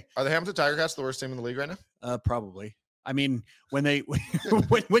firing away. Are the Hamilton Tiger Cats the worst team in the league right now? Probably. I mean, when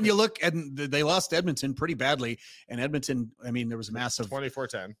when you look at, they lost Edmonton pretty badly, and Edmonton, I mean, there was a massive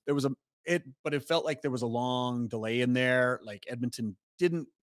 24-10. There was but it felt like there was a long delay in there. Like Edmonton didn't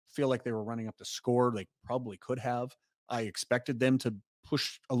feel like they were running up to score. They probably could have. I expected them to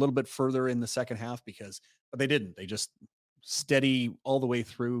push a little bit further in the second half but they didn't. They just steady all the way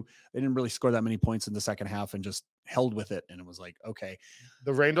through. They didn't really score that many points in the second half and just held with it. And it was like, okay.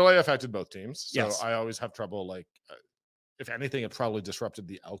 The rain delay affected both teams. So yes. I always have trouble, if anything, it probably disrupted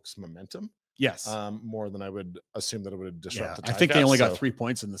the Elks' momentum. Yes. More than I would assume that it would have disrupted. I think they only got 3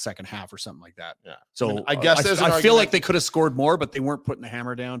 points in the second half or something like that. Yeah. So I guess I feel like they could have scored more, but they weren't putting the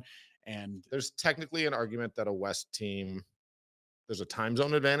hammer down. And there's technically an argument that a West team, there's a time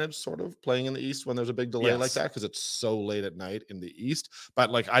zone advantage sort of playing in the East when there's a big delay like that, because it's so late at night in the East. But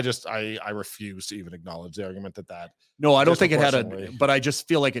I refuse to even acknowledge the argument that. No, I don't think it had but I just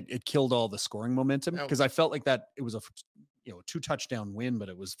feel like it killed all the scoring momentum, because I felt like that it was a 2-touchdown win, but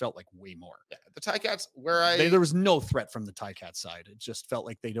felt like way more. Yeah, the Ticats, there was no threat from the Ticats side. It just felt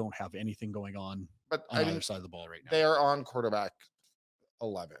like they don't have anything going on either side of the ball right now. They are on quarterback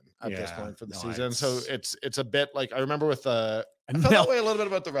 11 at this point for the season. So it's a bit like, I remember with I felt that way a little bit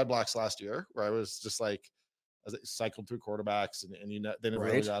about the Red Blacks last year, where I was just like, as it cycled through quarterbacks and they never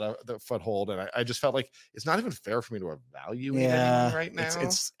really got the foothold. And I just felt like it's not even fair for me to evaluate anything right now.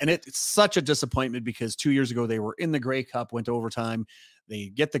 It's such a disappointment, because 2 years ago they were in the Grey Cup, went to overtime. They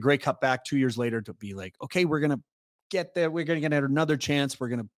get the Grey Cup back 2 years later to be like, okay, we're going to get there. We're going to get another chance. We're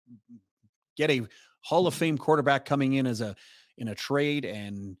going to get a Hall of Fame quarterback coming in in a trade.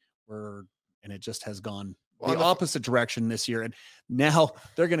 And it just has gone the opposite direction this year. And now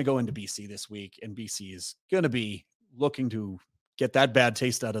they're going to go into BC this week, and BC is going to be looking to get that bad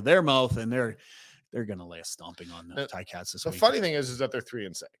taste out of their mouth. And they're going to lay a stomping on the Ticats this week. The funny thing is that they're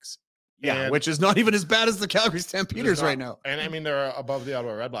 3-6. Yeah. Which is not even as bad as the Calgary Stampeders right now. And I mean, they're above the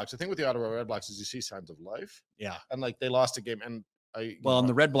Ottawa Red Blacks. The thing with the Ottawa Red Blacks is you see signs of life. Yeah. And they lost a game, and and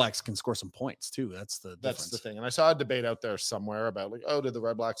the Red Blacks can score some points too. That's the thing. And I saw a debate out there somewhere about did the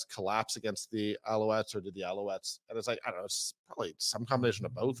Red Blacks collapse against the Alouettes, or did the Alouettes? And it's like, I don't know, it's probably some combination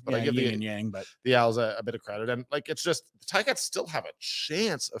of both. But I give yin and yang, but the Owls a bit of credit. And it's just the Ticats still have a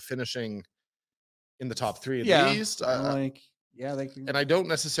chance of finishing in the top 3 at least. They can. And I don't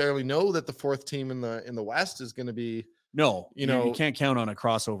necessarily know that the 4th team in the West is going to be. No, you can't count on a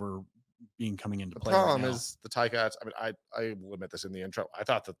crossover being coming into play. The problem is the Ticats. I mean, I will admit this in the intro. I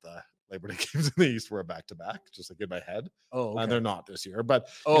thought that the Labor Day games in the East were a back-to-back, just like in my head. Oh, okay. And they're not this year. But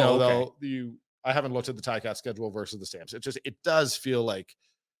I haven't looked at the Ticats schedule versus the Stamps. It does feel like.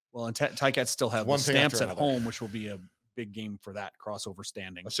 Well, and Ticats still have the Stamps at home, which will be a big game for that crossover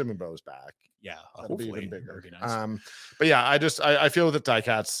standing. Assuming Bo's back. Yeah, that'll be even bigger. Be nice. But yeah, I feel that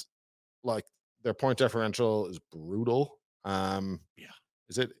Ticats, their point differential is brutal.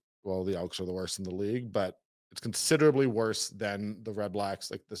 Is it? Well, the Elks are the worst in the league, but it's considerably worse than the Red Blacks.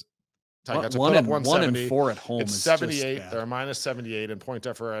 Like this, Ticats one and 4 at home. It's 78. They're a minus 78 in point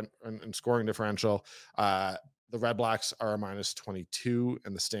differential and scoring differential. The Red Blacks are a minus 22,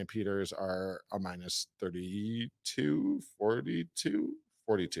 and the Stampeders are a minus 32,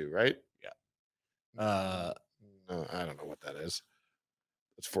 42, right? Yeah. No, I don't know what that is.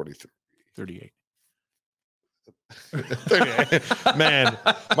 It's 43. 38. 38. Man,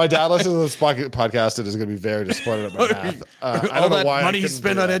 my dad listens to this podcast and is going to be very disappointed at my math. I don't know why money you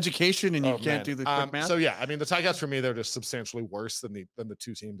spend on education and you can't do the quick math. So yeah, I mean the Ticats for me, they're just substantially worse than the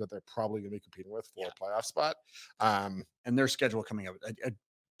 2 teams that they're probably going to be competing with for a playoff spot. And their schedule coming up,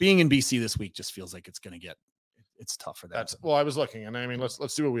 being in BC this week just feels like it's going to get. It's tough for that. I was looking, and I mean,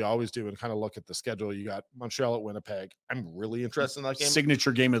 let's do what we always do and kind of look at the schedule. You got Montreal at Winnipeg. I'm really interested in that game.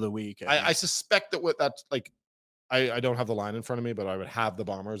 Signature game of the week. I suspect that that's like. I don't have the line in front of me, but I would have the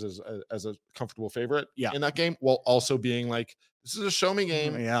Bombers as a comfortable favorite in that game, while also being like, this is a show me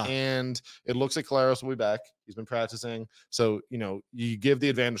game. And it looks like Caleros will be back. He's been practicing. So, you give the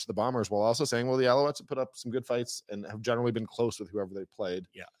advantage to the Bombers while also saying, well, the Alouettes have put up some good fights and have generally been close with whoever they played.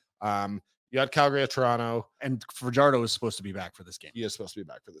 Yeah. You got Calgary at Toronto. And Fajardo is supposed to be back for this game. He is supposed to be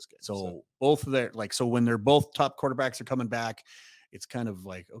back for this game. So both of their, so when they're both top quarterbacks are coming back, it's kind of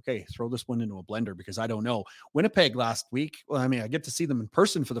like, okay, throw this one into a blender because I don't know. Winnipeg last week, well, I mean, I get to see them in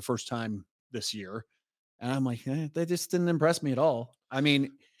person for the first time this year. And I'm like, they just didn't impress me at all. I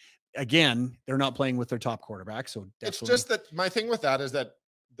mean, again, they're not playing with their top quarterback. So it's just that my thing with that is that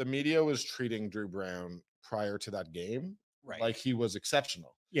the media was treating Drew Brown prior to that game like he was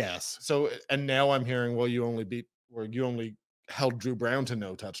exceptional. Yes. So, and now I'm hearing, well, you only held Drew Brown to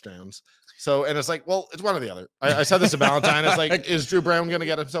no touchdowns. So, and it's like, well, it's one or the other. I said this to Ballantine. It's like, is Drew Brown going to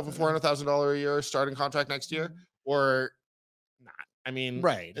get himself a $400,000 a year starting contract next year or not? I mean,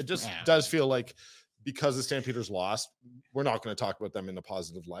 it just does feel like because the Stampeders lost, we're not going to talk about them in a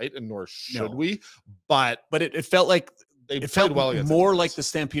positive light, and nor should we. But it felt like it felt well against more like the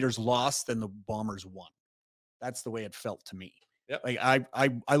Stampeders lost than the Bombers won. That's the way it felt to me. Yep. Like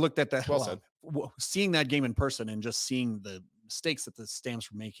I looked at that, seeing that game in person and just seeing the mistakes that the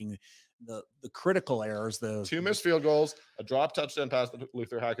Stamps were making, the critical errors, the 2 missed field goals, a drop touchdown pass to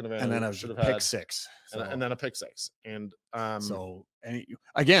Luther Hackett, and then should have pick had six, and then a pick six. And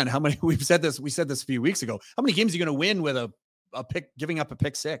again, how many we said this a few weeks ago. How many games are you going to win with a pick, giving up a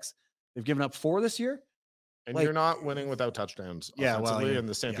pick six? They've given up 4 this year. And you're not winning without touchdowns offensively, and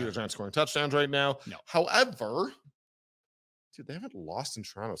the Stampeders aren't scoring touchdowns right now. No. However, dude, they haven't lost in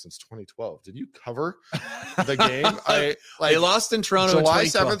Toronto since 2012. Did you cover the game? They lost in Toronto July in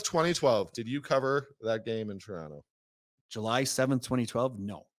 7th, 2012. Did you cover that game in Toronto? July 7th, 2012?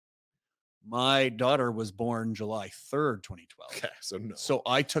 No. My daughter was born July 3rd, 2012. Okay, so no. So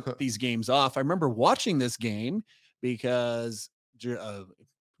I took these games off. I remember watching this game because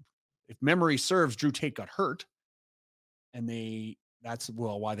if memory serves, Drew Tate got hurt, and that's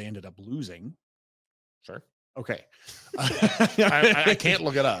why they ended up losing. Sure. Okay. I can't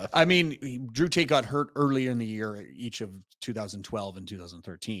look it up. I mean, Drew Tate got hurt earlier in the year, each of 2012 and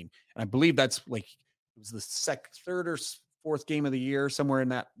 2013. And I believe that's like, it was the third or fourth game of the year, somewhere in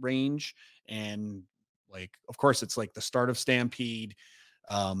that range. And like, of course, it's like the start of Stampede,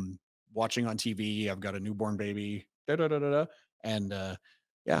 watching on TV. I've got a newborn baby, and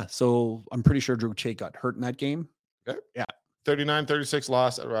so I'm pretty sure Drew Tate got hurt in that game. Okay. Yeah. 39-36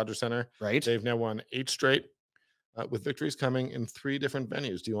 loss at Rogers Center. Right. They've now won 8 straight with victories coming in 3 different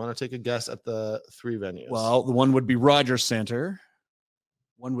venues. Do you want to take a guess at the 3 venues? Well, the one would be Rogers Center.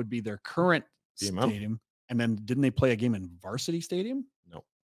 One would be their current BMO. stadium. And then didn't they play a game in Varsity Stadium? No.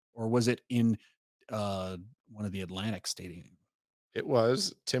 Or was it in one of the Atlantic Stadium? It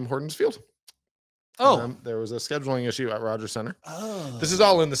was Tim Hortons Field. Oh, there was a scheduling issue at Rogers Center. Oh, this is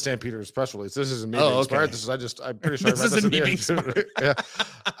all in the Stampeders press release. This isn't me being inspired. This is I'm pretty sure this isn't me being inspired.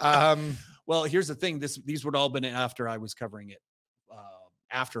 Yeah. Well, here's the thing. These would all been after I was covering it,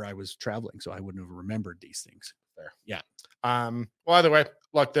 after I was traveling, so I wouldn't have remembered these things. There. Yeah. Well, either way,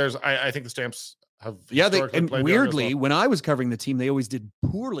 look, I think the Stamps have. And weirdly, when I was covering the team, they always did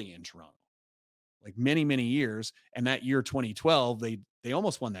poorly in Toronto, like many, many years. And that year, 2012, they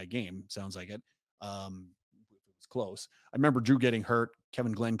almost won that game. Sounds like it. It was close. I remember Drew getting hurt,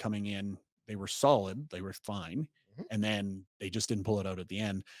 Kevin Glenn coming in. They were solid. They were fine. Mm-hmm. And then they just didn't pull it out at the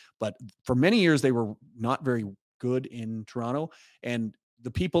end. But for many years, they were not very good in Toronto. And the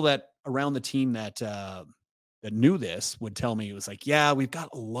people that around the team that knew this would tell me, it was like, yeah, we've got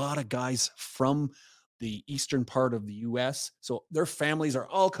a lot of guys from the eastern part of the US. So their families are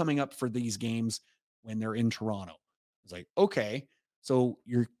all coming up for these games when they're in Toronto. It's like, okay. So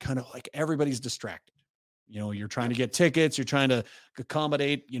you're kind of like, everybody's distracted. You're trying to get tickets. You're trying to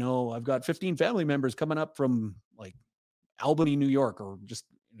accommodate, I've got 15 family members coming up from like Albany, New York, or just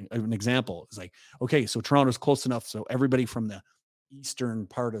an example. It's like, okay, so Toronto's close enough. So everybody from the eastern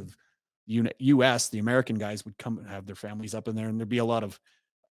part of US, the American guys would come and have their families up in there. And there'd be a lot of,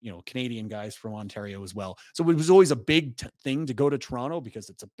 Canadian guys from Ontario as well. So it was always a big thing to go to Toronto because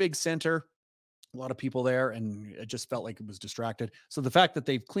it's a big center. A lot of people there, and it just felt like it was distracted. So the fact that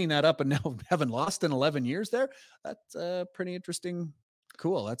they've cleaned that up and now haven't lost in 11 years there, that's pretty interesting.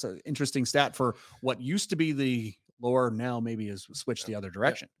 Cool. That's an interesting stat for what used to be the lower, now maybe has switched the other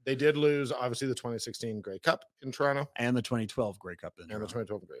direction. Yeah. They did lose, obviously, the 2016 Grey Cup in Toronto. And the 2012 Grey Cup in Toronto. The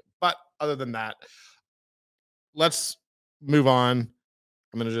 2012 Grey. But other than that, let's move on.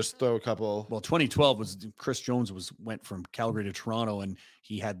 I'm going to just throw a couple. Well, 2012 was Chris Jones went from Calgary to Toronto, and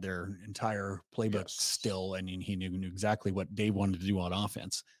he had their entire playbook still, and he knew exactly what Dave wanted to do on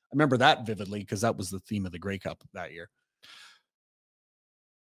offense. I remember that vividly because that was the theme of the Grey Cup that year.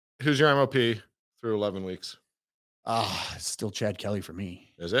 Who's your MOP through 11 weeks? Still Chad Kelly for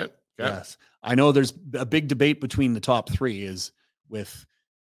me. Is it? Okay. Yes. I know there's a big debate between the top 3 is with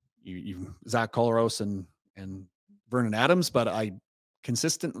you Zach Collaros and Vernon Adams, but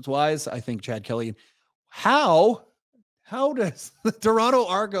consistent wise, I think Chad Kelly. How How does the Toronto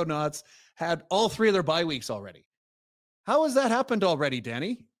Argonauts had all 3 of their bye weeks already? How has that happened already,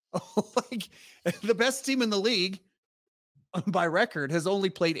 Danny? Like the best team in the league by record has only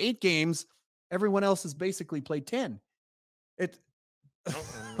played 8 games. Everyone else has basically played 10.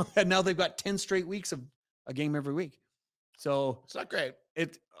 And now they've got 10 straight weeks of a game every week. So it's not great.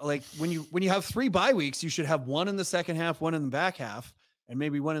 It like when you have 3 bye weeks, you should have 1 in the second half, 1 in the back half, and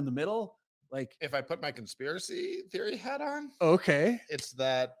maybe 1 in the middle. Like if I put my conspiracy theory hat on, okay, it's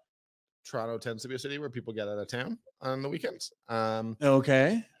that Toronto tends to be a city where people get out of town on the weekends.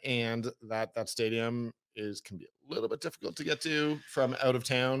 Okay. And that stadium can be a little bit difficult to get to from out of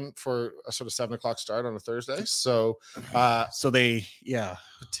town for a sort of 7:00 start on a Thursday. So they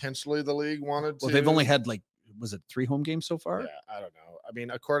potentially the league wanted to. Well, they've only had was it 3 home games so far? Yeah, I don't know. I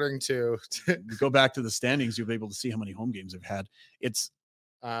mean, according to go back to the standings, you'll be able to see how many home games they've had. It's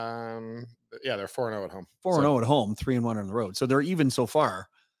they're 4-0 at home. 4-0 at home, 3-1 on the road. So they're even so far.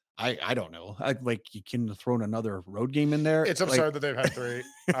 I don't know. You can throw in another road game in there. It's absurd that they've had 3.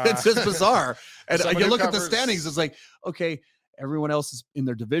 It's just bizarre. And you look at the standings, it's like, okay, everyone else is in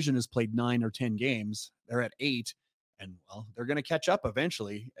their division has played 9 or 10 games. They're at 8, and well, they're going to catch up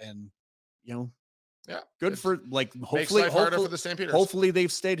eventually. And good for hopefully harder for the Stampeders. Hopefully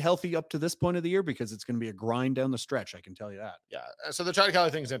they've stayed healthy up to this point of the year because it's going to be a grind down the stretch. I can tell you that. Yeah. So the Chad Kelly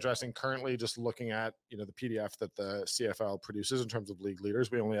thing is interesting. Currently, just looking at the PDF that the CFL produces in terms of league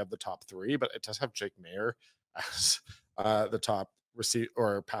leaders, we only have the top 3, but it does have Jake Mayer as the top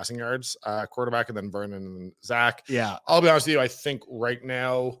or passing yards quarterback, and then Vernon and Zach. Yeah. I'll be honest with you. I think right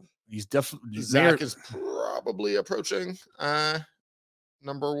now he's definitely Zach is probably approaching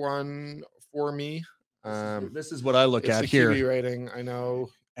number 1 for me. This is what I look at here. QB rating, I know,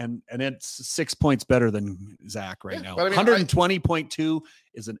 and it's 6 points better than Zach right now. But I mean, 120.2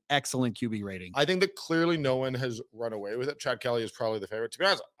 is an excellent QB rating. I think that clearly no one has run away with it. Chad Kelly is probably the favorite. To be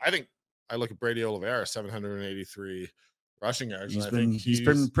honest, I think I look at Brady Oliveira, 783 rushing yards. He's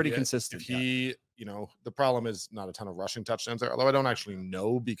been pretty consistent. The problem is not a ton of rushing touchdowns there, although I don't actually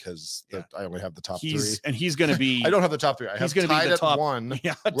know because I only have the top 3. And he's going to be. I don't have the top 3. I have tied at top 1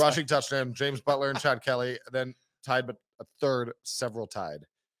 rushing touchdown, James Butler and Chad Kelly, then tied, but a third, several tied.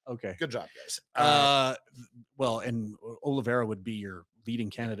 Okay. Good job, guys. Well, and Oliveira would be your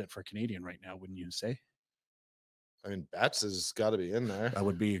leading candidate for Canadian right now, wouldn't you say? I mean, Betts has got to be in there. That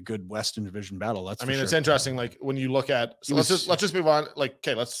would be a good Western Division battle. It's interesting. Like when you look at, let's just move on. Like,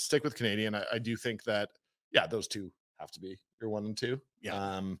 okay, let's stick with Canadian. I do think that, those 2 have to be your 1 and 2.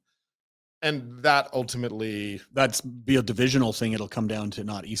 Yeah. And that ultimately, that's be a divisional thing. It'll come down to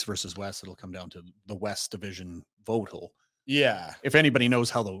not East versus West. It'll come down to the West Division vote. Yeah. If anybody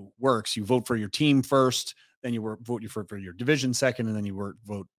knows how the works, you vote for your team first, then you vote for your division second, and then you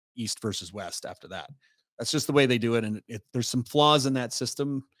vote East versus West after that. That's just the way they do it. And there's some flaws in that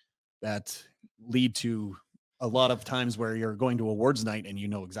system that lead to a lot of times where you're going to awards night and you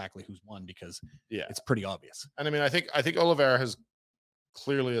know exactly who's won because it's pretty obvious. And I mean, I think Oliveira has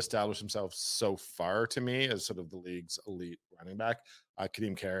clearly established himself so far to me as sort of the league's elite running back.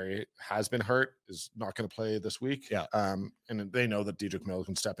 Kadeem Carey has been hurt, is not going to play this week. Yeah. And they know that Dedrick Miller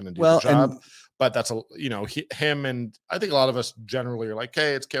can step in and do the job. But that's him, and I think a lot of us generally are like,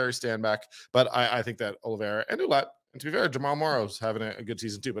 hey, it's Carey, stand back. But I think that Oliveira and Ouellette, and to be fair, Jamal Morrow's having a good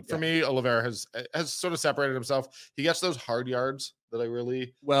season too. But for me, Oliveira has sort of separated himself. He gets those hard yards that I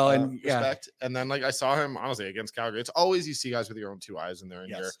really respect. And then I saw him honestly against Calgary. It's always you see guys with your own 2 eyes and they're in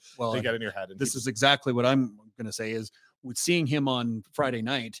they get in your head. And this is exactly what I'm going to say is with seeing him on Friday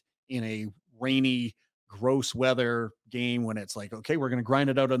night in a rainy, gross weather game when it's like, okay, we're going to grind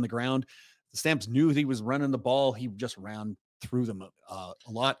it out on the ground. The Stamps knew he was running the ball. He just ran through them a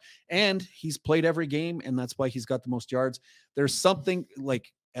lot, and he's played every game, and that's why he's got the most yards. There's something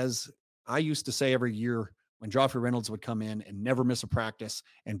like, as I used to say every year when Joffrey Reynolds would come in and never miss a practice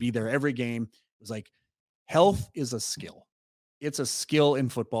and be there every game, it was like, health is a skill. It's a skill in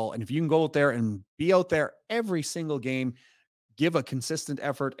football. And if you can go out there and be out there every single game, give a consistent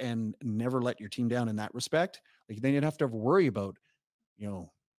effort and never let your team down in that respect, then you'd have to worry about,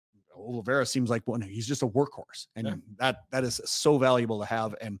 Oliveira seems like he's just a workhorse, and that is so valuable to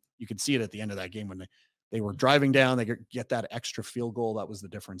have. And you could see it at the end of that game when they were driving down, they get that extra field goal. That was the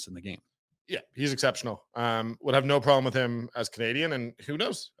difference in the game. Yeah, he's exceptional. Would have no problem with him as Canadian, and who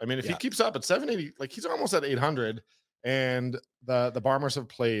knows? I mean, if he keeps up at 780, he's almost at 800, and the Bombers have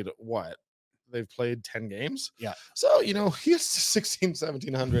played what? They've played 10 games. Yeah. So, he has 16,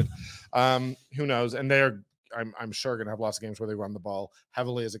 1700. Who knows? And they're I'm sure going to have lots of games where they run the ball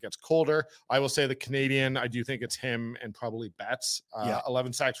heavily as it gets colder. I will say the Canadian, I do think it's him and probably Betts.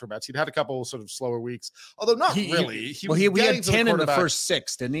 11 sacks for Betts. He'd had a couple sort of slower weeks, although not really. He had 10 in the first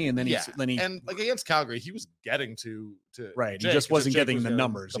 6, didn't he? And then and like against Calgary, he was getting to right. Jake, he just wasn't Jake getting was the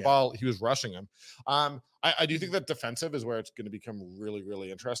numbers. The ball, he was rushing him. I do think that defensive is where it's going to become really,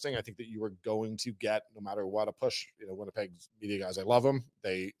 really interesting. I think that you are going to get, no matter what, a push. Winnipeg's media guys, I love them.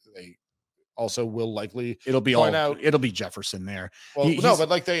 They also will likely it'll be Jefferson there. Well, but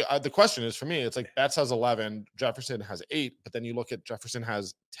like the question is for me, it's like Betts has 11, Jefferson has 8, but then you look at Jefferson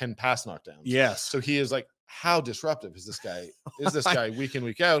has 10 pass knockdowns. Yes. So he is like, how disruptive is this guy? Is this guy week in,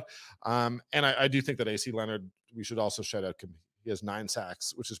 week out? And I do think that AC Leonard, we should also shout out. He has 9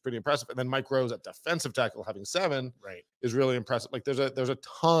 sacks, which is pretty impressive. And then Mike Rose at defensive tackle having 7 is really impressive. Like there's a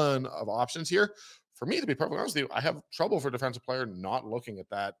ton of options here. For me, to be perfectly honest with you, I have trouble for a defensive player not looking at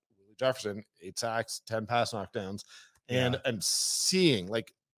that. Jefferson, 8 sacks, 10 pass knockdowns, and seeing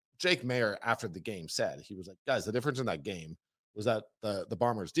like Jake Mayer after the game said, he was like, guys, the difference in that game was that the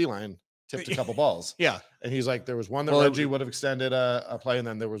Bombers D-line tipped a couple balls. Yeah. And he's like, there was one that Reggie would have extended a play, and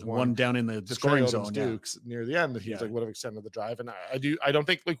then there was one down in the scoring zone Dukes near the end that he was like, would have extended the drive. And I don't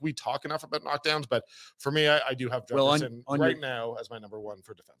think like we talk enough about knockdowns, but for me, I do have Jefferson now as my number 1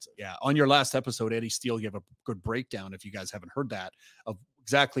 for defensive. Yeah. On your last episode, Eddie Steele gave a good breakdown, if you guys haven't heard that, of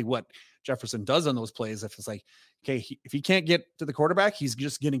exactly what Jefferson does on those plays. If it's like, okay, if he can't get to the quarterback, he's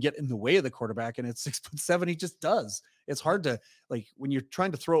just going to get in the way of the quarterback. And at 6'7", he just does. It's hard to, like, when you're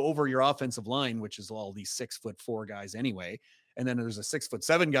trying to throw over your offensive line, which is all these 6'4" guys anyway. And then there's a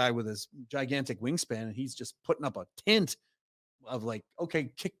 6'7" guy with his gigantic wingspan, and he's just putting up a tent of like,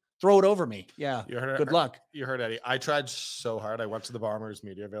 okay, throw it over me. Yeah. Good luck. You heard Eddie. I tried so hard. I went to the Bombers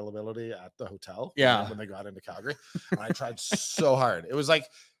media availability at the hotel. Yeah. When they got into Calgary, and I tried so hard. It was like,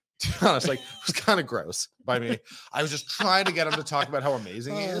 to be honest, like it was kind of gross by me. I was just trying to get him to talk about how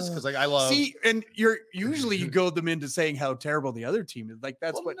amazing he is, because like I love. See, and you goad them into saying how terrible the other team is. Like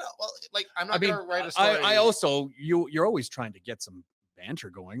that's like I'm not gonna write a story. I also you're always trying to get some banter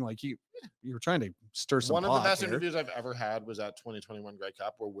going. Like you were trying to stir some. One of the best interviews I've ever had was at 2021 Grey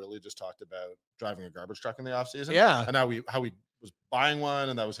Cup, where Willie just talked about driving a garbage truck in the offseason. Yeah, and how he was buying one,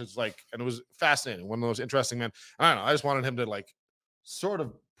 and that was his and it was fascinating. One of those interesting men. I don't know. I just wanted him to like sort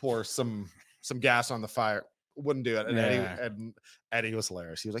of pour some gas on the fire. Wouldn't do it. And Eddie was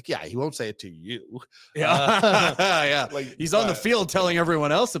hilarious. He was like, yeah, he won't say it to you. Yeah. Yeah. Like he's on the field telling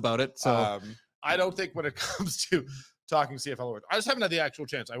everyone else about it. So I don't think when it comes to talking CFL awards, I just haven't had the actual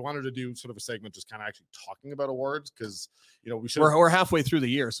chance. I wanted to do sort of a segment just kind of actually talking about awards, because we're halfway through the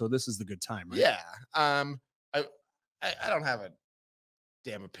year, so this is the good time, right? Yeah. I don't have a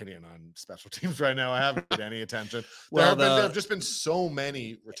damn opinion on special teams right now. I haven't paid any attention. There have just been so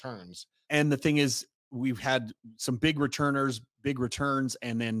many returns. And the thing is, we've had some big returns,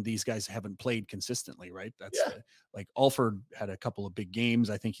 and then these guys haven't played consistently, right? That's like Alford had a couple of big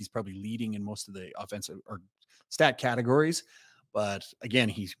games. I think he's probably leading in most of the offensive or stat categories. But again,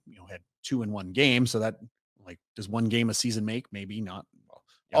 he's had 2 in 1 game. So that, like, does 1 game a season make? Maybe not.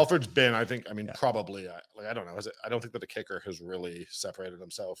 Alford's been, probably, I don't know. I don't think that the kicker has really separated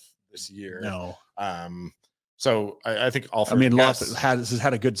himself this year. No. So I think Alford. Lothar has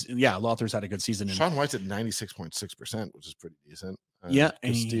had a good. Yeah, Lothar's had a good season. Sean White's at 96.6%, which is pretty decent. Yeah,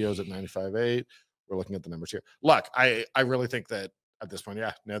 Castillo's at 95.8. We're looking at the numbers here. Look, I really think that at this point,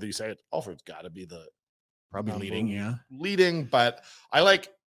 now that you say it, Alford's got to be the probably leading. Yeah, leading. But I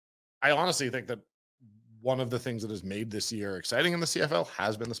honestly think that one of the things that has made this year exciting in the CFL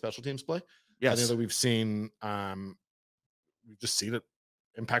has been the special teams play. Yes. I think that we've seen, we've just seen it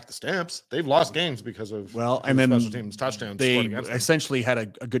impact the Stamps. They've lost games because of special teams touchdowns. They essentially had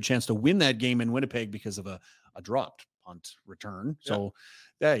a good chance to win that game in Winnipeg because of a dropped punt return. So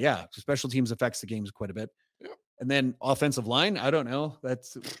special tems affects the games quite a bit. Yeah. And then offensive line, I don't know.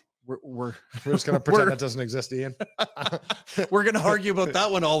 That's we're just gonna pretend that doesn't exist, Ian. We're gonna argue about that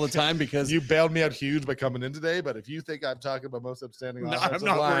one all the time, because you bailed me out huge by coming in today. But if you think I'm talking about most outstanding, I'm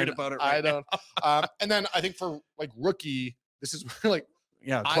not worried about it. I don't. And then I think for like rookie, this is where like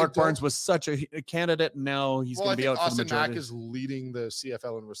Clark Barnes was such a candidate, and now he's going to be out. Austin for the majority. Mack is leading the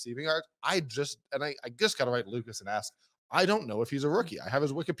CFL in receiving yards. I just got to write Lucas and ask. I don't know if he's a rookie. I have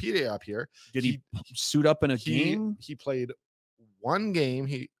his Wikipedia up here. Did he suit up in a game? He played 1 game.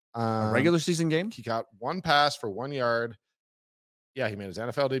 A regular season game. He got 1 pass for 1 yard. Yeah, he made his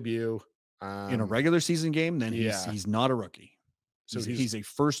NFL debut in a regular season game. Then he's not a rookie. So he's a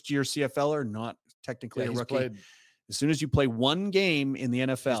first-year CFLer, not technically a rookie. As soon as you play 1 game in the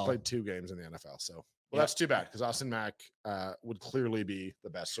NFL, he's played 2 games in the NFL. So Well, that's too bad because Austin Mack would clearly be the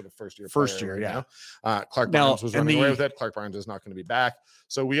best sort of first year. Yeah. Clark Barnes was running away with it. Clark Barnes is not going to be back,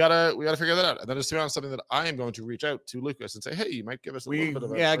 so we gotta figure that out. And then just to be honest, something that I am going to reach out to Lucas and say, hey, you might give us a little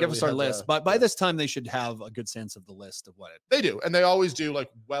bit of give us our list. But by this time, they should have a good sense of the list of what they do, and they always do like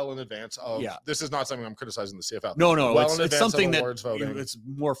well in advance of. Yeah. This is not something I'm criticizing the CFL. No, it's something that it's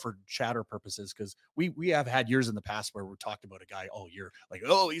more for chatter purposes because we have had years in the past where we talked about a guy all year, like,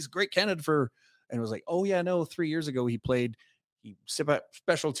 oh, he's a great candidate for. And it was like, oh yeah, no, 3 years ago he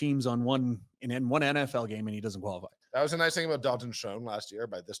special teams on one NFL game and he doesn't qualify. That was a nice thing about Dalton Schoen last year.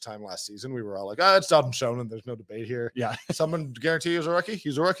 By this time last season, we were all like, it's Dalton Schoen and there's no debate here. Yeah. Someone guarantee he's a rookie?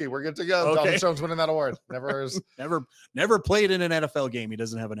 He's a rookie. We're good to go. Okay. Dalton Schoen's winning that award. Never played in an NFL game. He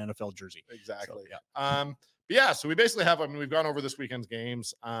doesn't have an NFL jersey. Exactly. So, yeah. So we basically have, we've gone over this weekend's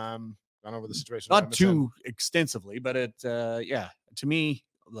games, gone over the situation. Not too extensively, but to me,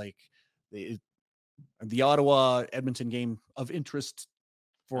 like the Ottawa Edmonton game of interest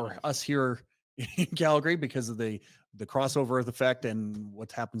for us here in Calgary because of the crossover effect and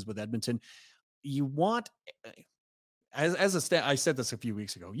what happens with Edmonton. You want, I said this a few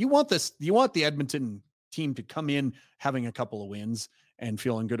weeks ago, you want the Edmonton team to come in having a couple of wins and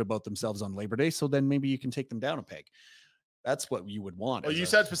feeling good about themselves on Labor Day. So then maybe you can take them down a peg. That's what you would want. Well, you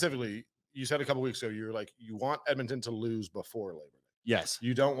said specifically, you said a couple of weeks ago, you were like, you want Edmonton to lose before Labor Day. Yes.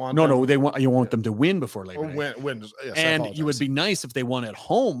 You don't want you want them to win before Labor Day. Win. Yes, and you would be nice if they won at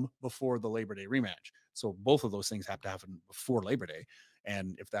home before the Labor Day rematch. So both of those things have to happen before Labor Day.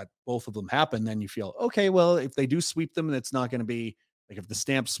 And if both of them happen, then you feel, okay, well, if they do sweep them, it's not going to be like if the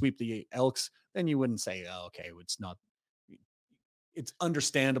Stamps sweep the Elks, then you wouldn't say, it's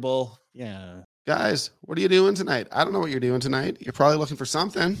understandable. Yeah. Guys, what are you doing tonight? I don't know what you're doing tonight. You're probably looking for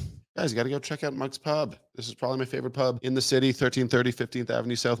something. Guys, you got to go check out Mug's Pub. This is probably my favorite pub in the city, 1330 15th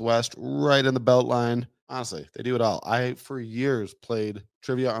Avenue Southwest, right in the Beltline. Honestly, they do it all. I, for years, played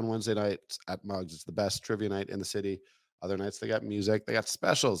trivia on Wednesday nights at Mug's. It's the best trivia night in the city. Other nights, they got music. They got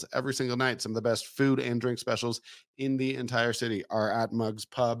specials every single night. Some of the best food and drink specials in the entire city are at Mug's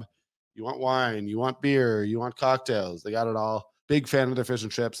Pub. You want wine, you want beer, you want cocktails. They got it all. Big fan of their fish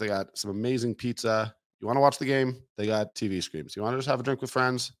and chips. They got some amazing pizza. You want to watch the game? They got TV screens. You want to just have a drink with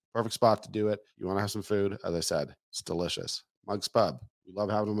friends? Perfect spot to do it. You want to have some food? As I said, it's delicious. Mug's Pub. We love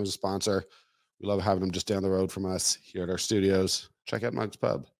having them as a sponsor. We love having them just down the road from us here at our studios. Check out Mug's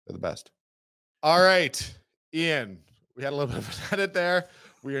Pub. They're the best. All right, Ian, we had a little bit of an edit there.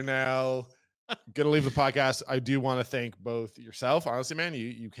 We are now going to leave the podcast. I do want to thank both yourself. Honestly, man,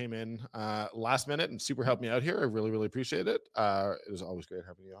 you came in last minute and super helped me out here. I really, really appreciate it. It was always great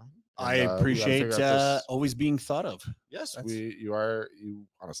having you on. And, I appreciate always being thought of. Yes, you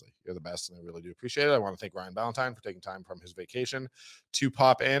honestly, you're the best, and I really do appreciate it. I want to thank Ryan Ballantine for taking time from his vacation to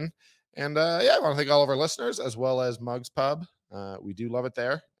pop in. And I want to thank all of our listeners as well as Mug's Pub. We do love it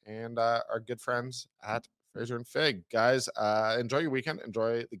there. And our good friends at Fraser and Fig. Guys, enjoy your weekend.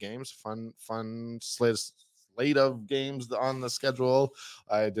 Enjoy the games. Fun slate of games on the schedule.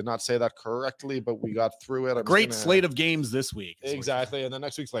 I did not say that correctly, but we got through it. Great slate of games this week. Exactly. And then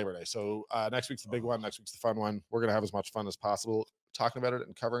next week's Labor Day. So next week's the big one. Next week's the fun one. We're going to have as much fun as possible talking about it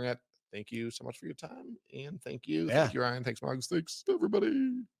and covering it. Thank you so much for your time. And thank you. Yeah. Thank you, Ryan. Thanks, Mugs. Thanks,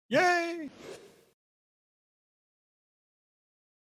 everybody. Yay.